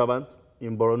civil servant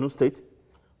in Borno State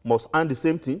must earn the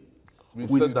same thing with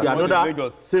said that. the another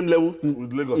Lagos. same level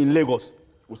With Lagos. in Lagos.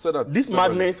 We said that. This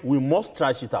separately. madness, we must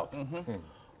trash it out.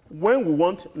 When we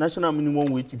want national minimum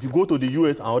wage, if you go to the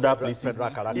US and other places, federal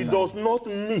character. it does not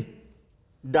mean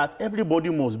that everybody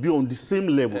must be on the same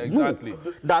level. Exactly. No.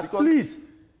 That Because- please,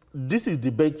 this is the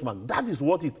benchmark. That is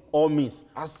what it all means.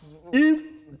 As If,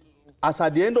 as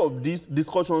at the end of these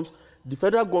discussions, the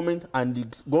federal government and the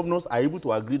governors are able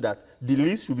to agree that the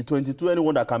least should be 22,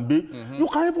 anyone that can pay, you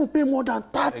can't even pay more than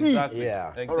 30. Exactly.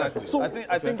 Yeah. Exactly. So-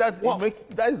 I think that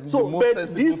is So, the most but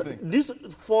sensible thing. this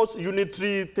false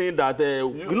unitary thing that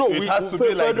it has to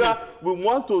be like federal, this. we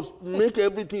want to make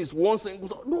everything is one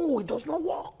single. No, it does not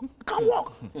work. It can't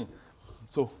work.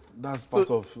 So that's part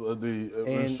of the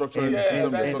restructuring Yeah, system we're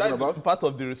that's talking about. part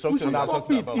of the We restructuring should we're stop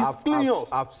talking it. about. It's chaos.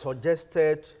 I've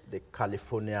suggested the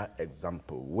California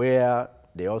example where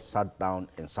they all sat down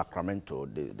in Sacramento,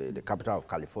 the capital of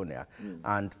California,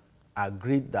 and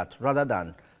agreed that rather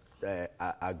than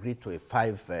agree to a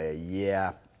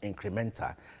 5-year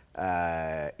incremental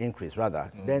increase,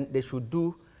 then they should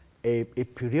do a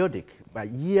periodic, but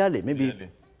yearly, maybe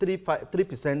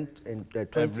 3% in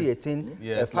 2018,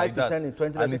 Yes, 5% like that. in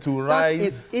 2019. And it will That rise.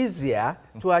 is easier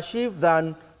to achieve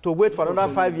than to wait for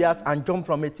another 5 years and jump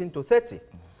from 18 to 30.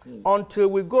 Until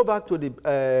we go back to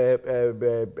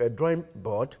the drawing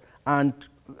board and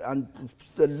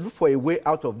look for a way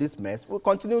out of this mess, we'll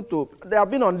continue to. They have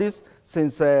been on this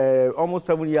since almost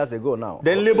 7 years ago now.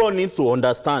 Then Labour needs to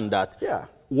understand that Yeah.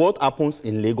 what happens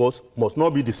in Lagos must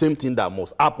not be the same thing that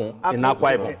must happen in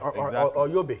Akwa Ibom. Or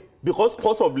Yobe. Because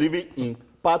cost of living in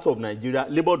parts of Nigeria,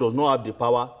 Labour does not have the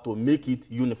power to make it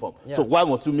uniform. Yeah. So why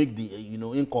must you make the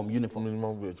income uniform?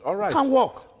 Minimum wage. All right. It can't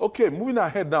work. Okay, moving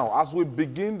ahead now, as we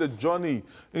begin the journey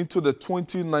into the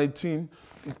 2019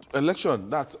 election,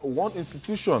 that one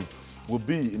institution will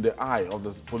be in the eye of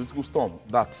the political storm.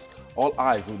 That all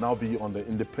eyes will now be on the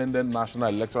Independent National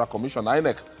Electoral Commission,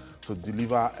 INEC, to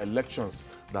deliver elections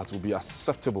that will be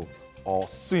acceptable or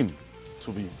seen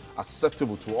to be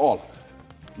acceptable to all.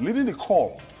 Leading the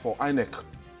call for INEC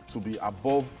to be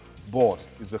above board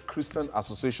is the Christian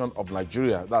Association of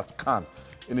Nigeria, that's CAN.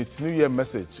 In its New Year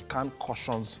message, CAN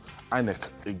cautions INEC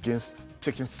against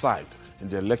taking side in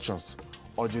the elections,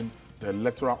 urging the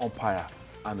electoral umpire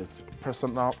and its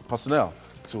personnel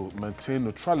to maintain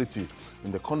neutrality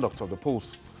in the conduct of the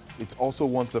polls. It also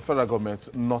wants the federal government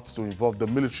not to involve the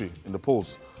military in the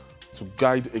polls to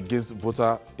guide against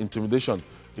voter intimidation.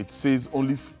 It says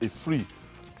only a free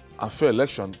and fair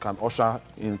election can usher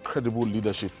in credible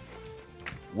leadership.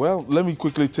 Well, let me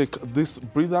quickly take this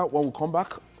breather. When we come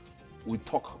back, we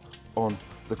talk on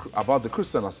about the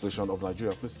Christian Association of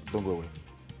Nigeria. Please don't go away.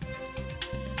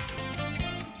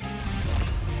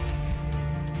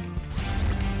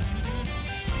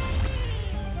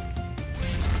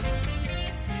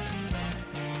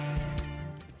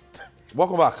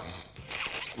 Welcome back.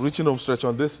 Reaching home stretch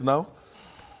on this now.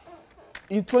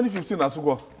 In 2015,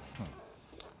 Asugo,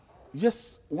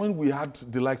 yes, when we had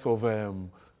the likes of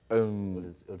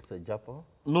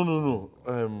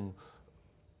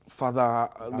Father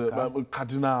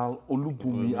Cardinal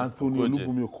Olubumi, Anthony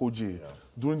Olubumi Okoje,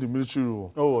 during the military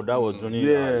rule. Oh, that was during.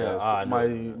 Yes,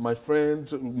 my friend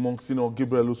Monsignor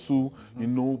Gabriel Osu, you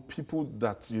know, people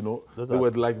that, you know, they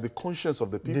were like the conscience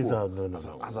of the people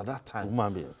as at that time.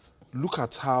 Look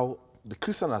at how the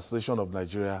Christian Association of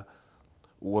Nigeria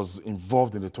was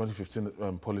involved in the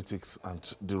 2015 politics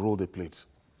and the role they played.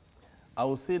 I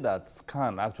would say that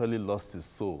Khan actually lost his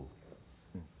soul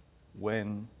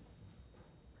when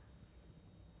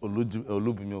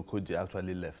Olubumi Okoje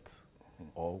actually left.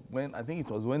 Or when, I think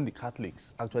it was when the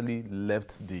Catholics actually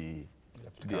left the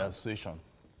association.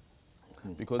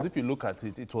 Because if you look at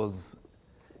it, it was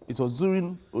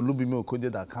during Olubumi Okoje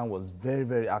that Khan was very,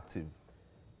 very active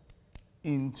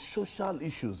in social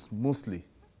issues, mostly.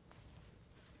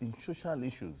 In social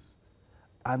issues.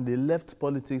 And they left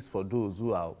politics for those who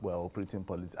were operating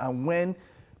politics. And when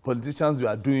politicians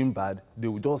were doing bad, they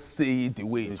would just say it the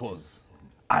way it was.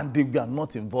 And they were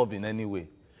not involved in any way.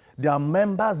 Their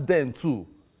members then too,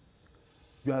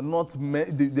 they were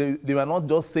not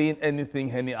just saying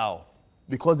anything anyhow,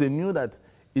 because they knew that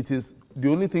it is the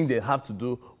only thing they have to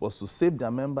do was to save their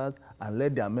members and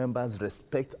let their members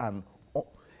respect and,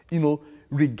 you know,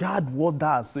 regard what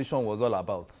that association was all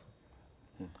about.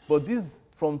 But this,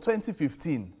 from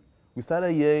 2015, we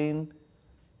started hearing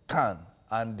Khan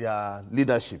and their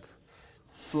leadership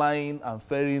flying and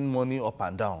ferrying money up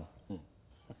and down,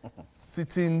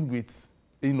 sitting with,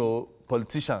 you know,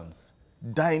 politicians,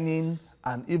 dining,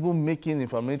 and even making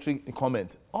inflammatory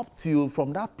comment up till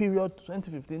from that period,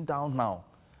 2015 down now.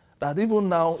 That even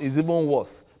now is even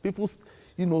worse. People,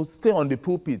 you know, stay on the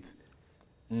pulpit.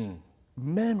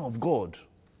 Men of God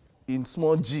in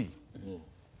small g.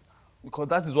 Because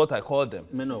that is what I call them.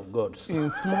 Men of God.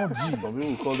 In small g. Some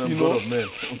people call them God of men.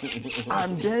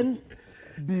 And then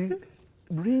be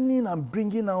bringing and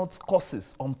bringing out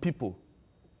curses on people.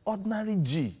 Ordinary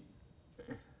G.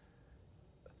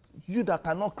 You that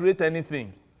cannot create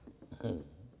anything.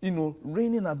 You know,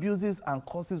 raining abuses and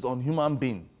curses on human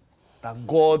being that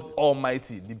God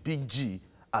Almighty, the big G,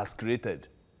 has created.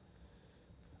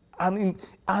 And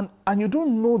you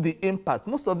don't know the impact.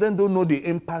 Most of them don't know the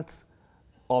impact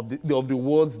of the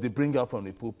words they bring out from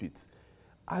the pulpit.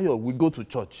 Ayo, we go to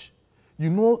church. You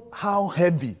know how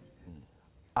heavy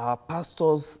our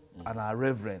pastors and our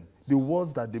reverend, the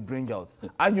words that they bring out.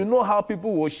 And you know how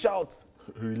people will shout.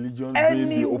 Religion being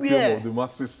the opium of the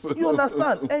masses. You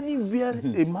understand? Anywhere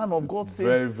a man of God says.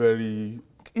 Very, very.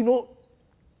 You know,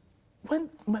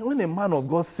 when a man of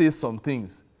God says some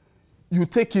things, you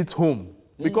take it home.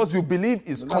 Because you believe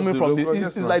it's coming from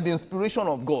it's like the inspiration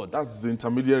of God. That's the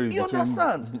intermediary. You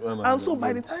understand? And so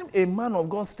by the time a man of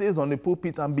God stays on the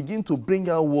pulpit and begin to bring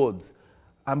out words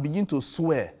and begin to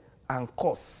swear and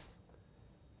curse,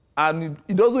 and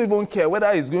he doesn't even care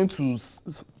whether he's going to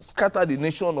scatter the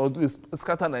nation or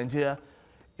scatter Nigeria,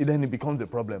 then it becomes a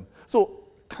problem. So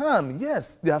Khan,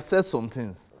 yes, they have said some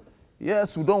things.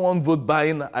 Yes, we don't want vote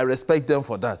buying. I respect them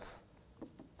for that.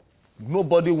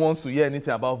 Nobody wants to hear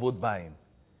anything about vote buying.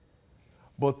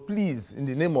 But please, in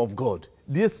the name of God,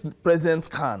 this President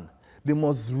Khan, they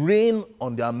must reign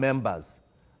on their members.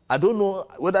 I don't know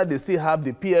whether they still have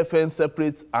the PFN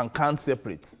separate and Khan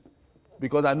separate.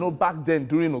 Because I know back then,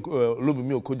 during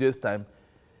Olubumi Okoje's time,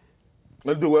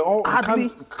 they were all,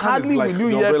 hardly will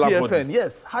you hear PFN.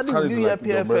 Yes, hardly will you hear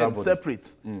PFN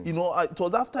separate. You know, it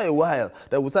was after a while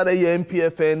that we started hearing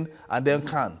PFN and then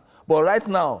Khan. But right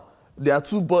now, there are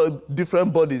two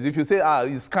different bodies. If you say,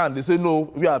 it's Khan, they say,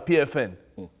 no, we are PFN.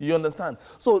 You understand?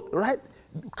 So,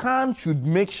 Khan should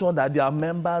make sure that their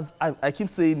members, I keep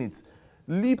saying it,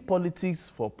 leave politics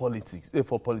for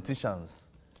politicians.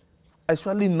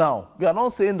 Actually now, we are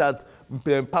not saying that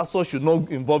pastors should not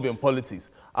involve in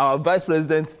politics. Our vice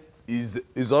president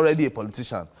is already a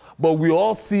politician. But we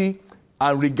all see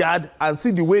and regard and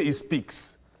see the way he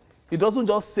speaks. He doesn't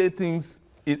just say things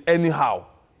anyhow.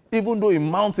 even though he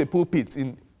mounts a pulpit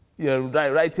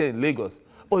right here in Lagos,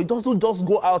 but he doesn't just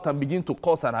go out and begin to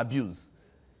curse and abuse.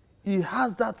 He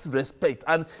has that respect,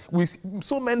 and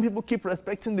so many people keep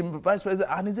respecting the vice president,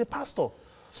 and he's a pastor.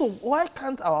 So why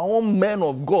can't our own men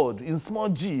of God in small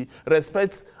g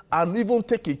respect and even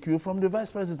take a cue from the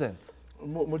vice president?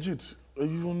 Majid,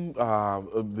 even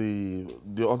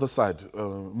the other side,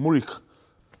 Murik,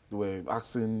 they were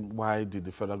asking why did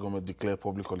the federal government declare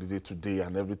public holiday today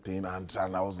and everything, and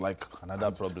I was like,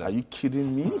 another problem. Are you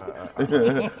kidding me?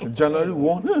 January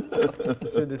 1?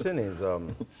 So the thing is,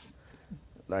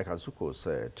 like Azuko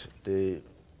said, the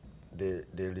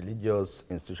religious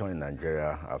institutions in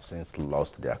Nigeria have since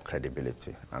lost their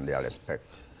credibility and their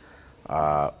respect.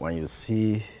 When you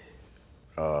see,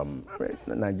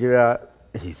 Nigeria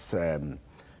is a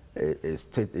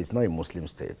state, it's not a Muslim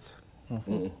state.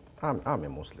 Mm-hmm. I'm a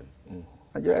Muslim. Mm.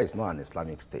 Nigeria is not an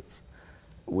Islamic state.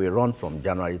 We run from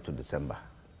January to December.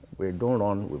 We don't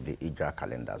run with the Hijra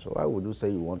calendar. So why would you say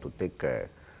you want to take the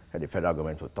federal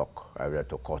government to talk,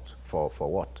 to court for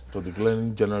what? To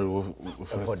declaring January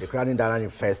 1st. For declaring January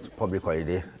 1st public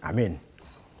holiday. I mean,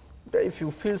 if you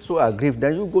feel so aggrieved,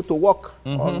 then you go to work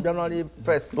on January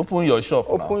 1st. Open your shop.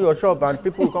 Open your shop and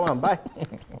people will come and buy.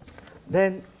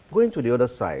 Then going to the other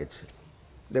side,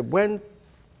 when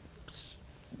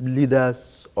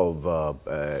leaders of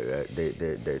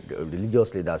the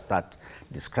religious leaders start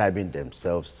describing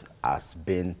themselves as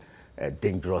being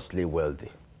dangerously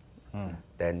wealthy,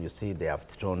 then you see they have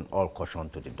thrown all caution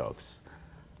to the dogs.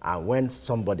 And when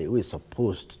somebody who is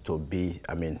supposed to be,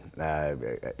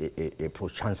 a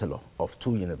pro-chancellor of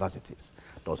 2 universities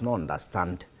does not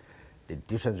understand the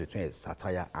difference between a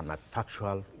satire and a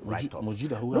factual write-up.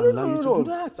 Mujida, who will allow you to do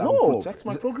that? I will protect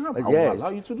my program. I will allow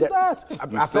you to do that.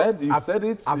 You said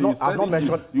it.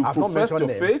 You professed your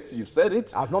faith. You said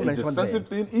it. I've not mentioned it's a sensitive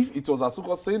thing. If it was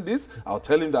Asuko saying this, I'll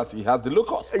tell him that he has the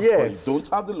locus. Yes. But you don't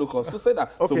have the locus to say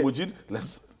that. Okay. So Mujid,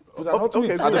 let's put an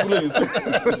tweet.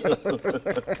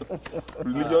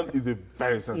 Religion is a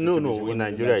very sensitive issue. No, in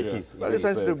Nigeria it is. Very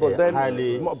sensitive, but then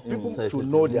people sensitive. should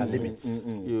know their limits.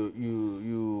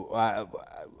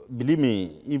 Believe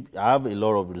me, if I have a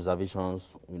lot of reservations,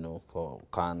 for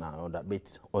Khan and all that. But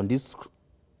on this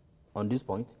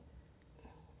point,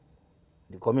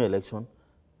 the coming election,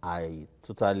 I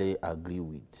totally agree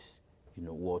with,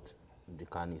 what the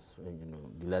Khan is,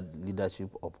 the leadership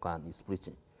of Khan is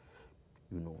preaching.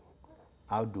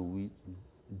 How do we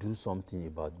do something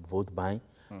about vote buying?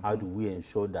 How do we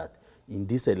ensure that in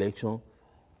this election,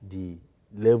 the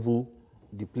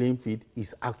playing field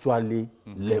is actually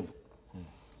level?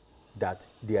 That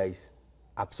there is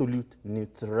absolute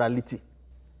neutrality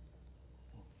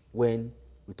when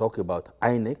we talk about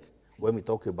INEC, when we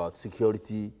talk about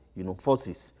security,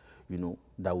 forces,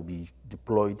 that will be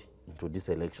deployed into this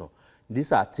election.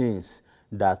 These are things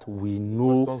that we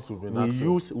know,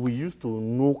 we used to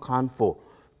know Khan for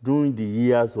during the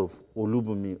years of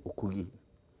Olubunmi Okugi,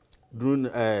 during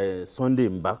Sunday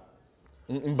Mbang.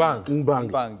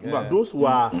 Yeah.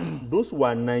 Those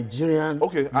were Nigerian.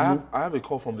 Okay, I have a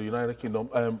call from the United Kingdom.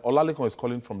 Olalekan is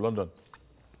calling from London.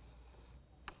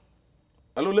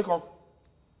 Hello, Lekon.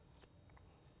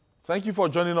 Thank you for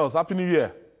joining us. Happy New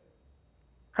Year.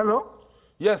 Hello?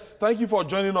 Yes, thank you for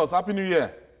joining us. Happy New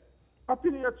Year. Happy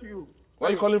New Year to you. Where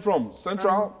are you calling from?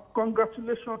 Central?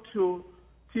 Congratulations to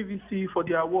TVC for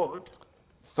the award.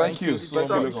 Thank you so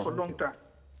much. For a long time.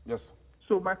 Yes.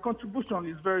 So my contribution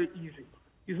is very easy.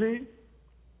 You see,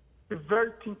 a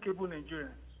very thinkable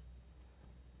Nigerian.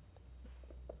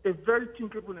 A very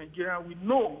thinkable Nigerian, we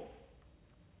know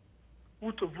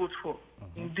who to vote for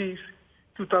in this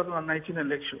 2019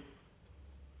 election.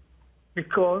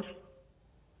 Because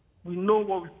we know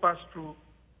what we passed through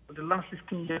for the last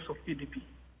 15 years of PDP.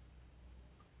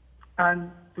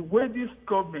 And the way this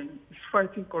government is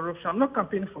fighting corruption, I'm not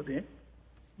campaigning for them,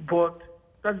 but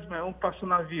that is my own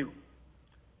personal view.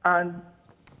 And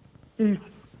this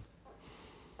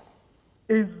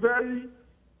is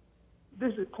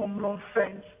a common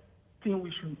sense thing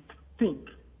we should think,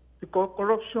 because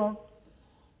corruption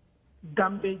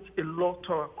damages a lot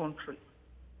to our country,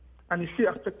 and it's still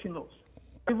affecting us.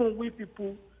 Even we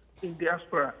people in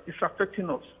diaspora, it's affecting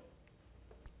us.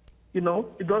 It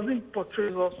doesn't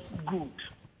portray us good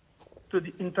to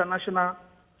the international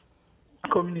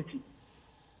community.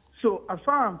 So as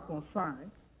far as I'm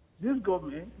concerned, this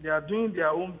government, they are doing their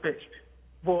own best.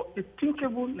 But a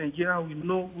thinkable Nigerian will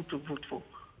know who to vote for.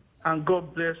 And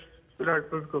God bless the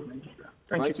Republic of Nigeria.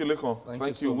 Thank you, Lekon.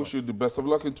 Thank you. Wish you the best of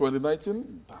luck in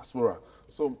 2019. Diaspora.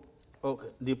 So, okay,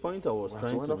 the point I was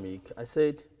trying to make, I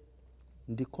said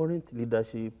the current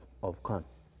leadership of Khan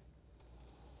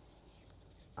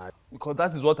Because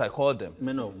that is what I call them.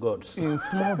 Men of God. In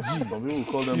small G. Some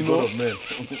people call them God of men.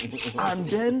 And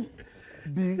then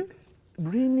be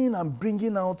bringing and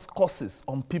bringing out curses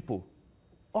on people.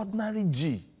 Ordinary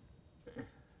G.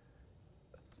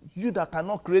 You that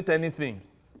cannot create anything.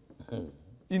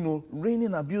 You know,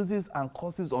 raining abuses and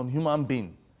curses on human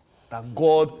being that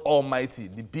God Almighty,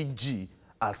 the big G,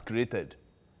 has created.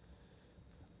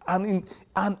 And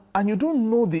you don't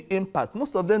know the impact.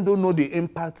 Most of them don't know the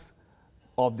impact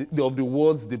of the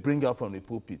words they bring out from the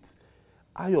pulpit.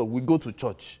 Ayo, we go to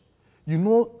church. You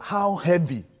know how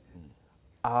heavy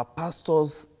our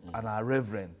pastors and our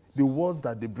reverend, the words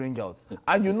that they bring out.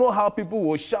 And you know how people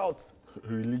will shout.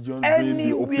 Religion being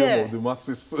the opium of the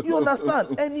masses. You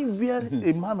understand? Anywhere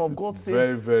a man of God says.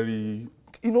 Very, very.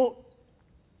 You know,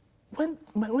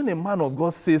 when a man of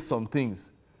God says some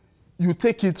things, you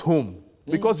take it home.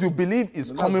 Because you believe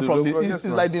it's coming from it's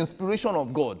like the inspiration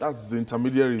of God. That's the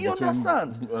intermediary. You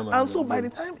understand? And so by the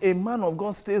time a man of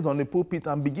God stays on the pulpit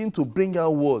and begin to bring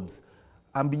out words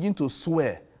and begin to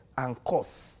swear and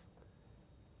curse,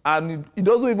 and he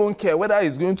doesn't even care whether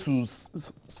he's going to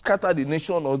scatter the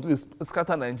nation or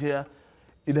scatter Nigeria,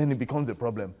 then it becomes a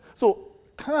problem. So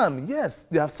yes,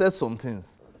 they have said some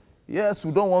things. Yes,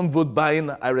 we don't want vote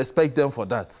buying. I respect them for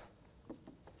that.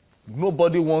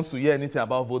 Nobody wants to hear anything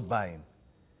about vote buying.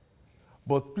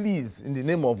 But please, in the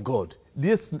name of God,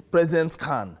 this president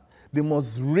they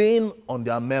must rain on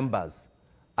their members.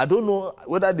 I don't know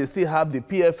whether they still have the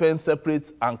PFN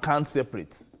separate and CAN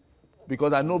separate.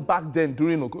 Because I know back then,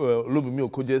 during Olubunmi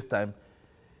Okoje's time,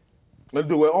 they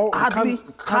were all, hardly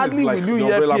like will you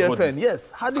hear PFN. Body.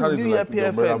 Yes, hardly will you hear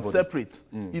PFN separate.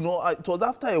 You know, it was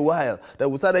after a while that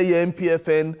we started hearing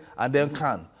PFN and then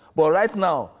CAN. But right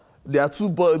now, there are two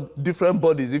different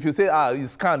bodies. If you say,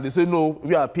 it's CAN, they say, no,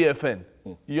 we are PFN.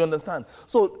 You understand?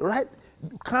 So,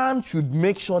 CAN should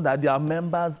make sure that their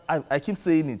members, I keep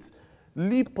saying it,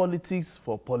 leave politics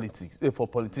for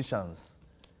politicians.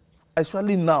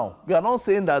 Actually now, we are not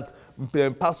saying that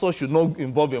pastors should not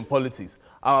involve in politics.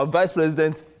 Our vice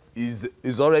president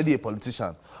is already a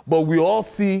politician. But we all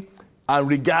see and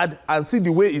regard and see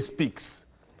the way he speaks.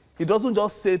 He doesn't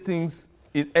just say things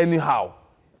anyhow.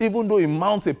 Even though he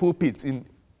mounts a pulpit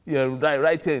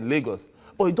right here in Lagos.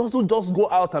 But he doesn't just go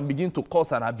out and begin to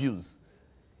curse and abuse.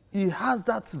 He has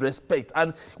that respect.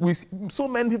 And so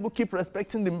many people keep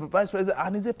respecting the vice president,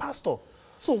 and he's a pastor.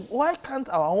 So why can't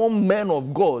our own men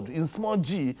of God in small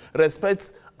G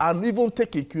respect and even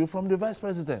take a cue from the vice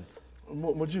president?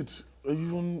 Majid,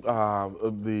 even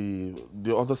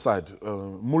the other side,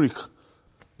 Murik,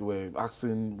 they were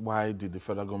asking why did the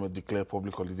federal government declare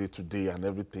public holiday today and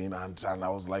everything, and I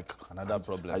was like, another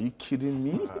problem. Are you kidding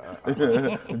me?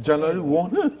 January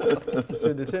 1?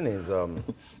 See, the thing is,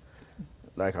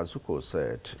 like Azuko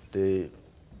said, the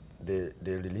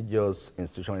religious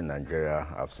institution in Nigeria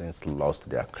have since lost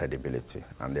their credibility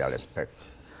and their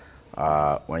respect.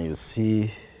 When you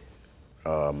see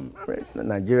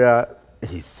Nigeria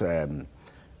is a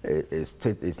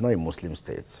state, it's not a Muslim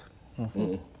state.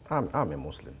 Mm-hmm. I'm a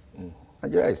Muslim.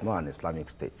 Nigeria is not an Islamic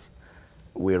state.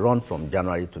 We run from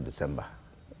January to December.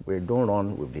 We don't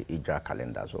run with the Hijra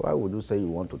calendar. So why would you say you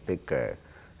want to take the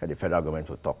federal government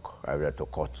to to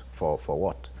court for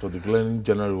what? To declaring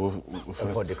January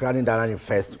 1st. For declaring January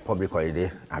 1st public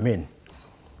holiday. I mean,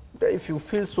 if you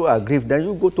feel so aggrieved, then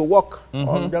you go to work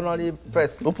on January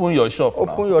 1st. Open your shop.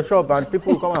 Open your shop and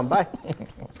people will come and buy.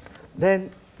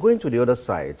 Then going to the other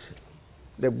side,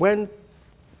 when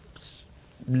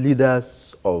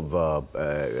leaders of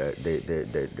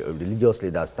the religious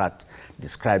leaders start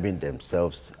describing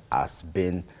themselves as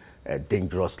being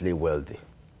dangerously wealthy,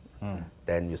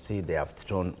 then you see they have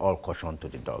thrown all caution to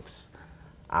the dogs.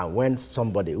 And when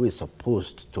somebody who is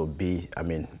supposed to be,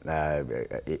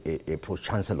 a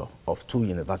pro-chancellor of 2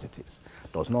 universities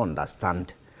does not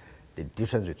understand the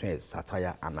difference between a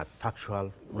satire and a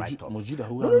factual write-up. Mujida,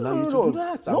 who will allow you to do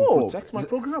that? I will protect my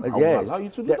program. I will allow you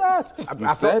to do that.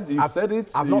 You said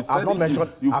it.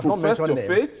 You professed your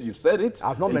faith. You said it.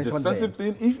 I've not mentioned it's a sensitive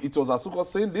thing. If it was Asuko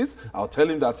saying this, I'll tell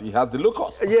him that he has the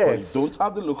locus. Yes. But you don't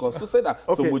have the locus to say that.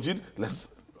 Okay. So Mujid, let's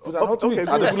put an out to it.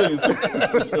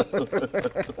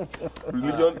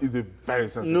 Religion is a very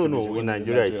sensitive issue. No, in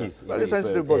Nigeria it is. Very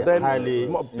sensitive, but then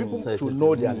people should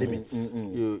know their limits.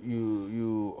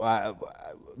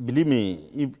 Believe me,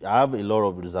 if I have a lot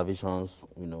of reservations,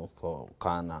 for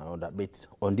CAN and all that. But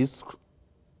on this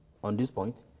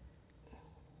point,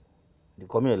 the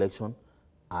coming election,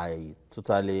 I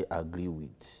totally agree with,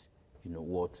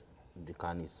 what the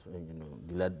CAN is,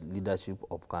 the leadership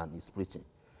of CAN is preaching.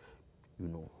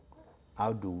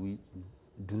 How do we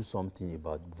do something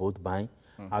about vote buying?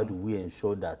 How do we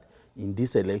ensure that in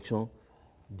this election,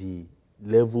 the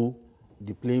level,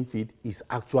 the playing field is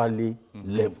actually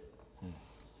level.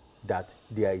 That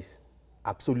there is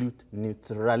absolute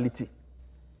neutrality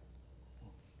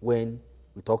when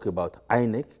we talk about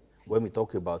INEC, when we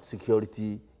talk about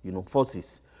security,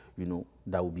 forces,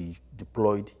 that will be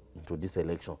deployed into this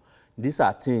election. These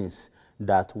are things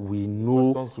that we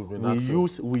know,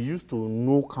 we used to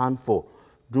know CAN for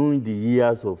during the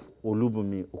years of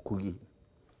Olubunmi Okugi,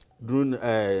 during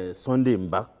Sunday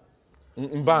Mbang.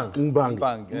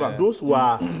 Yeah.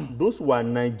 Those were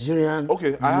Nigerian.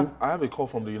 Okay, I have a call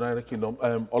from the United Kingdom.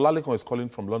 Olalekan is calling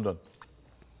from London.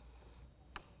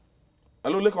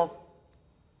 Hello, Lekon.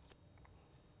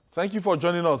 Thank you for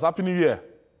joining us. Happy New Year.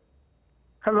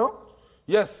 Hello?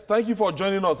 Yes, thank you for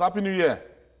joining us. Happy New Year.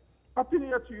 Happy New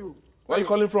Year to you. Where are you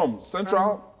calling from?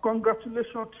 Central?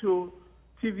 Congratulations to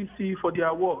TVC for the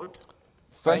award.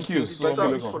 Thank you. Thank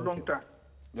you for a long time.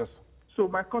 Yes. So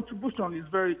my contribution is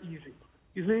very easy.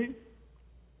 You see,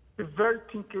 a very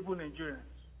thinkable Nigerian.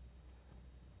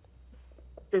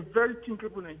 A very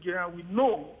thinkable Nigerian, we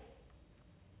know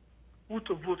who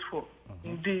to vote for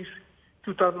in this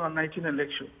 2019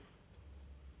 election.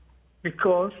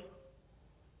 Because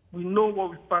we know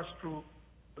what we passed through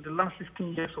for the last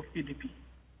 16 years of PDP.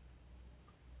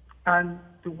 And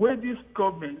the way this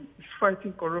government is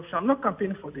fighting corruption, I'm not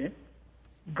campaigning for them,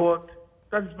 but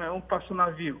that is my own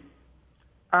personal view.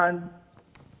 And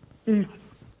it's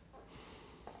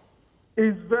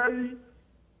very,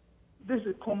 this is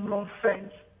a common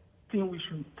sense thing we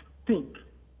should think,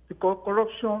 because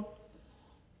corruption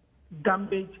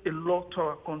damages a lot to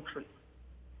our country,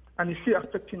 and it's still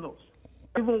affecting us.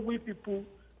 Even we people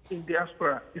in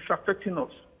diaspora, it's affecting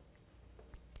us.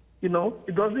 It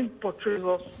doesn't portray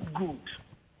us good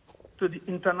to the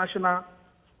international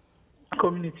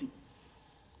community.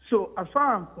 So as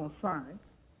far as I'm concerned,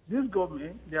 this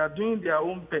government, they are doing their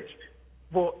own best.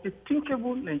 But a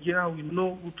thinkable Nigerian will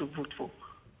know who to vote for.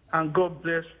 And God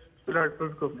bless the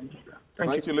Republic of Nigeria.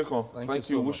 Thank you, Lekon. Thank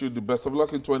you. Wish you the best of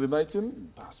luck in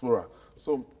 2019. Diaspora.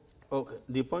 So, okay,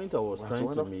 the point I was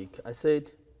trying to make, I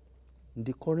said,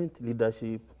 the current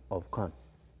leadership of CAN,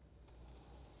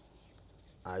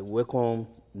 I welcome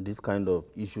this kind of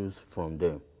issues from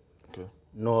them. Okay.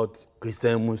 Not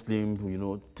Christian,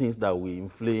 Muslim, things that we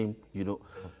inflame,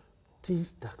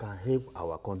 things that can help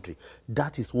our country.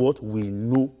 That is what we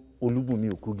know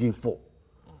Olubunmi Okugi for.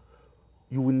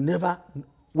 You will never,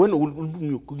 when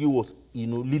Olubunmi Okugi was,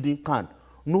 leading CAN,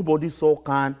 nobody saw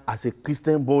CAN as a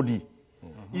Christian body.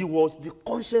 He was the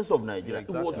conscience of Nigeria.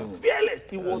 He was fearless.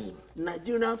 He was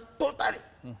Nigerian totally.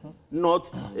 Not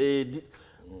this.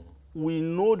 We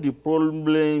know the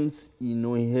problems,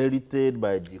 inherited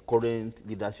by the current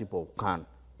leadership of CAN.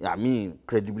 I mean,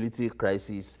 credibility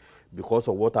crisis because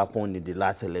of what happened in the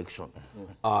last election.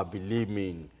 Believe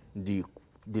me, the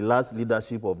last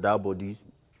leadership of that body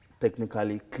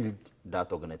technically killed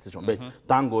that organization. But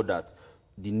thank God that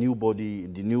the new body,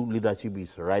 the new leadership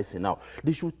is rising now.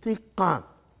 They should take CAN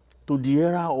to the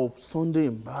era of Sunday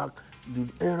back, the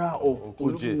era of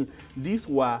Olubunmi. These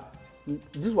were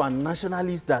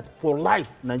nationalists that for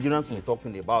life Nigerians will be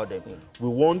talking about them. We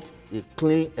want a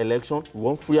clean election, we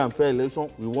want free and fair election,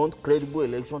 we want credible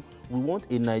election, we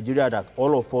want a Nigeria that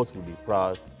all of us will be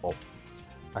proud of.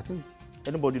 I think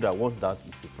anybody that wants that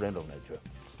is a friend of Nigeria.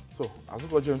 So,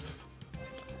 Azuko James.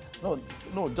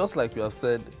 No, just like you have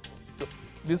said,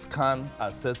 this CAN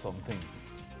has said some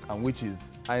things, and which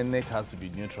is INEC has to be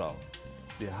neutral.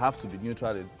 They have to be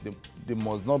neutral. They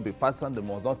must not be partisan, they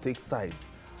must not take sides.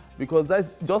 Because that's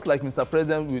just like Mr.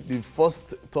 President, with the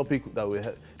first topic that we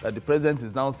had, that the president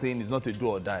is now saying is not a do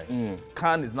or die.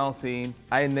 CAN is now saying,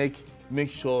 INEC, make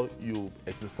sure you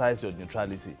exercise your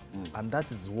neutrality. And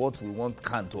that is what we want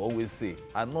CAN to always say,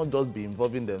 and not just be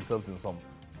involving themselves in some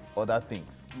other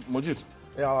things. Mojit.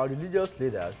 Our religious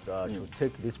leaders should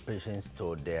take these patients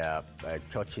to their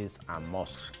churches and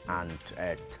mosques and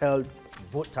tell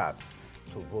voters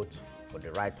to vote for the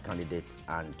right candidate,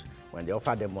 and when they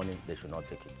offer them money, they should not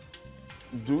take it.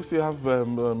 Do you still have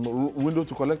window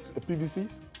to collect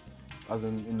PVCs? As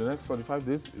in the next 45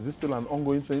 days? Is this still an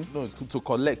ongoing thing? No, to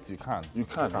collect, you can. You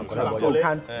can. But you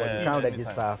can't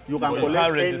register. You can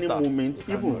collect any moment,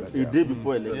 even a day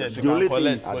before election. Yes, you can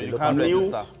collect, but you can't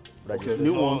register.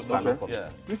 New ones can come. Yeah.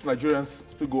 Please, Nigerians,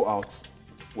 still go out.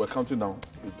 We're counting down.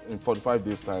 In 45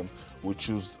 days' time, we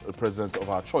choose a president of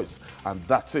our choice. And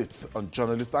that's it on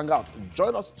Journalist Hangout.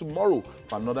 Join us tomorrow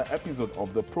for another episode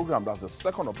of the program. That's the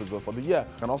second episode for the year.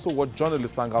 You can also watch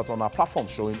Journalist Hangout on our platform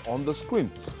showing on the screen.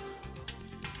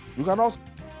 You can also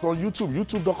on YouTube,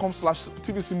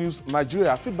 youtube.com/TVC News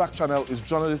Nigeria. Feedback channel is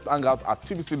Journalist Hangout at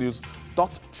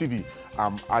tvcnews.tv.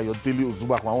 I'm Ayodele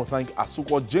Uzubak. I want to thank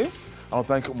Asukwa James. I want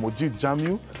to thank Mojid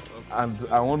Jamiu. And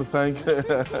I want to thank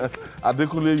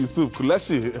Adekunle Yusuf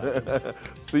Kuleshi.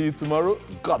 See you tomorrow.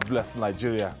 God bless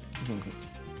Nigeria.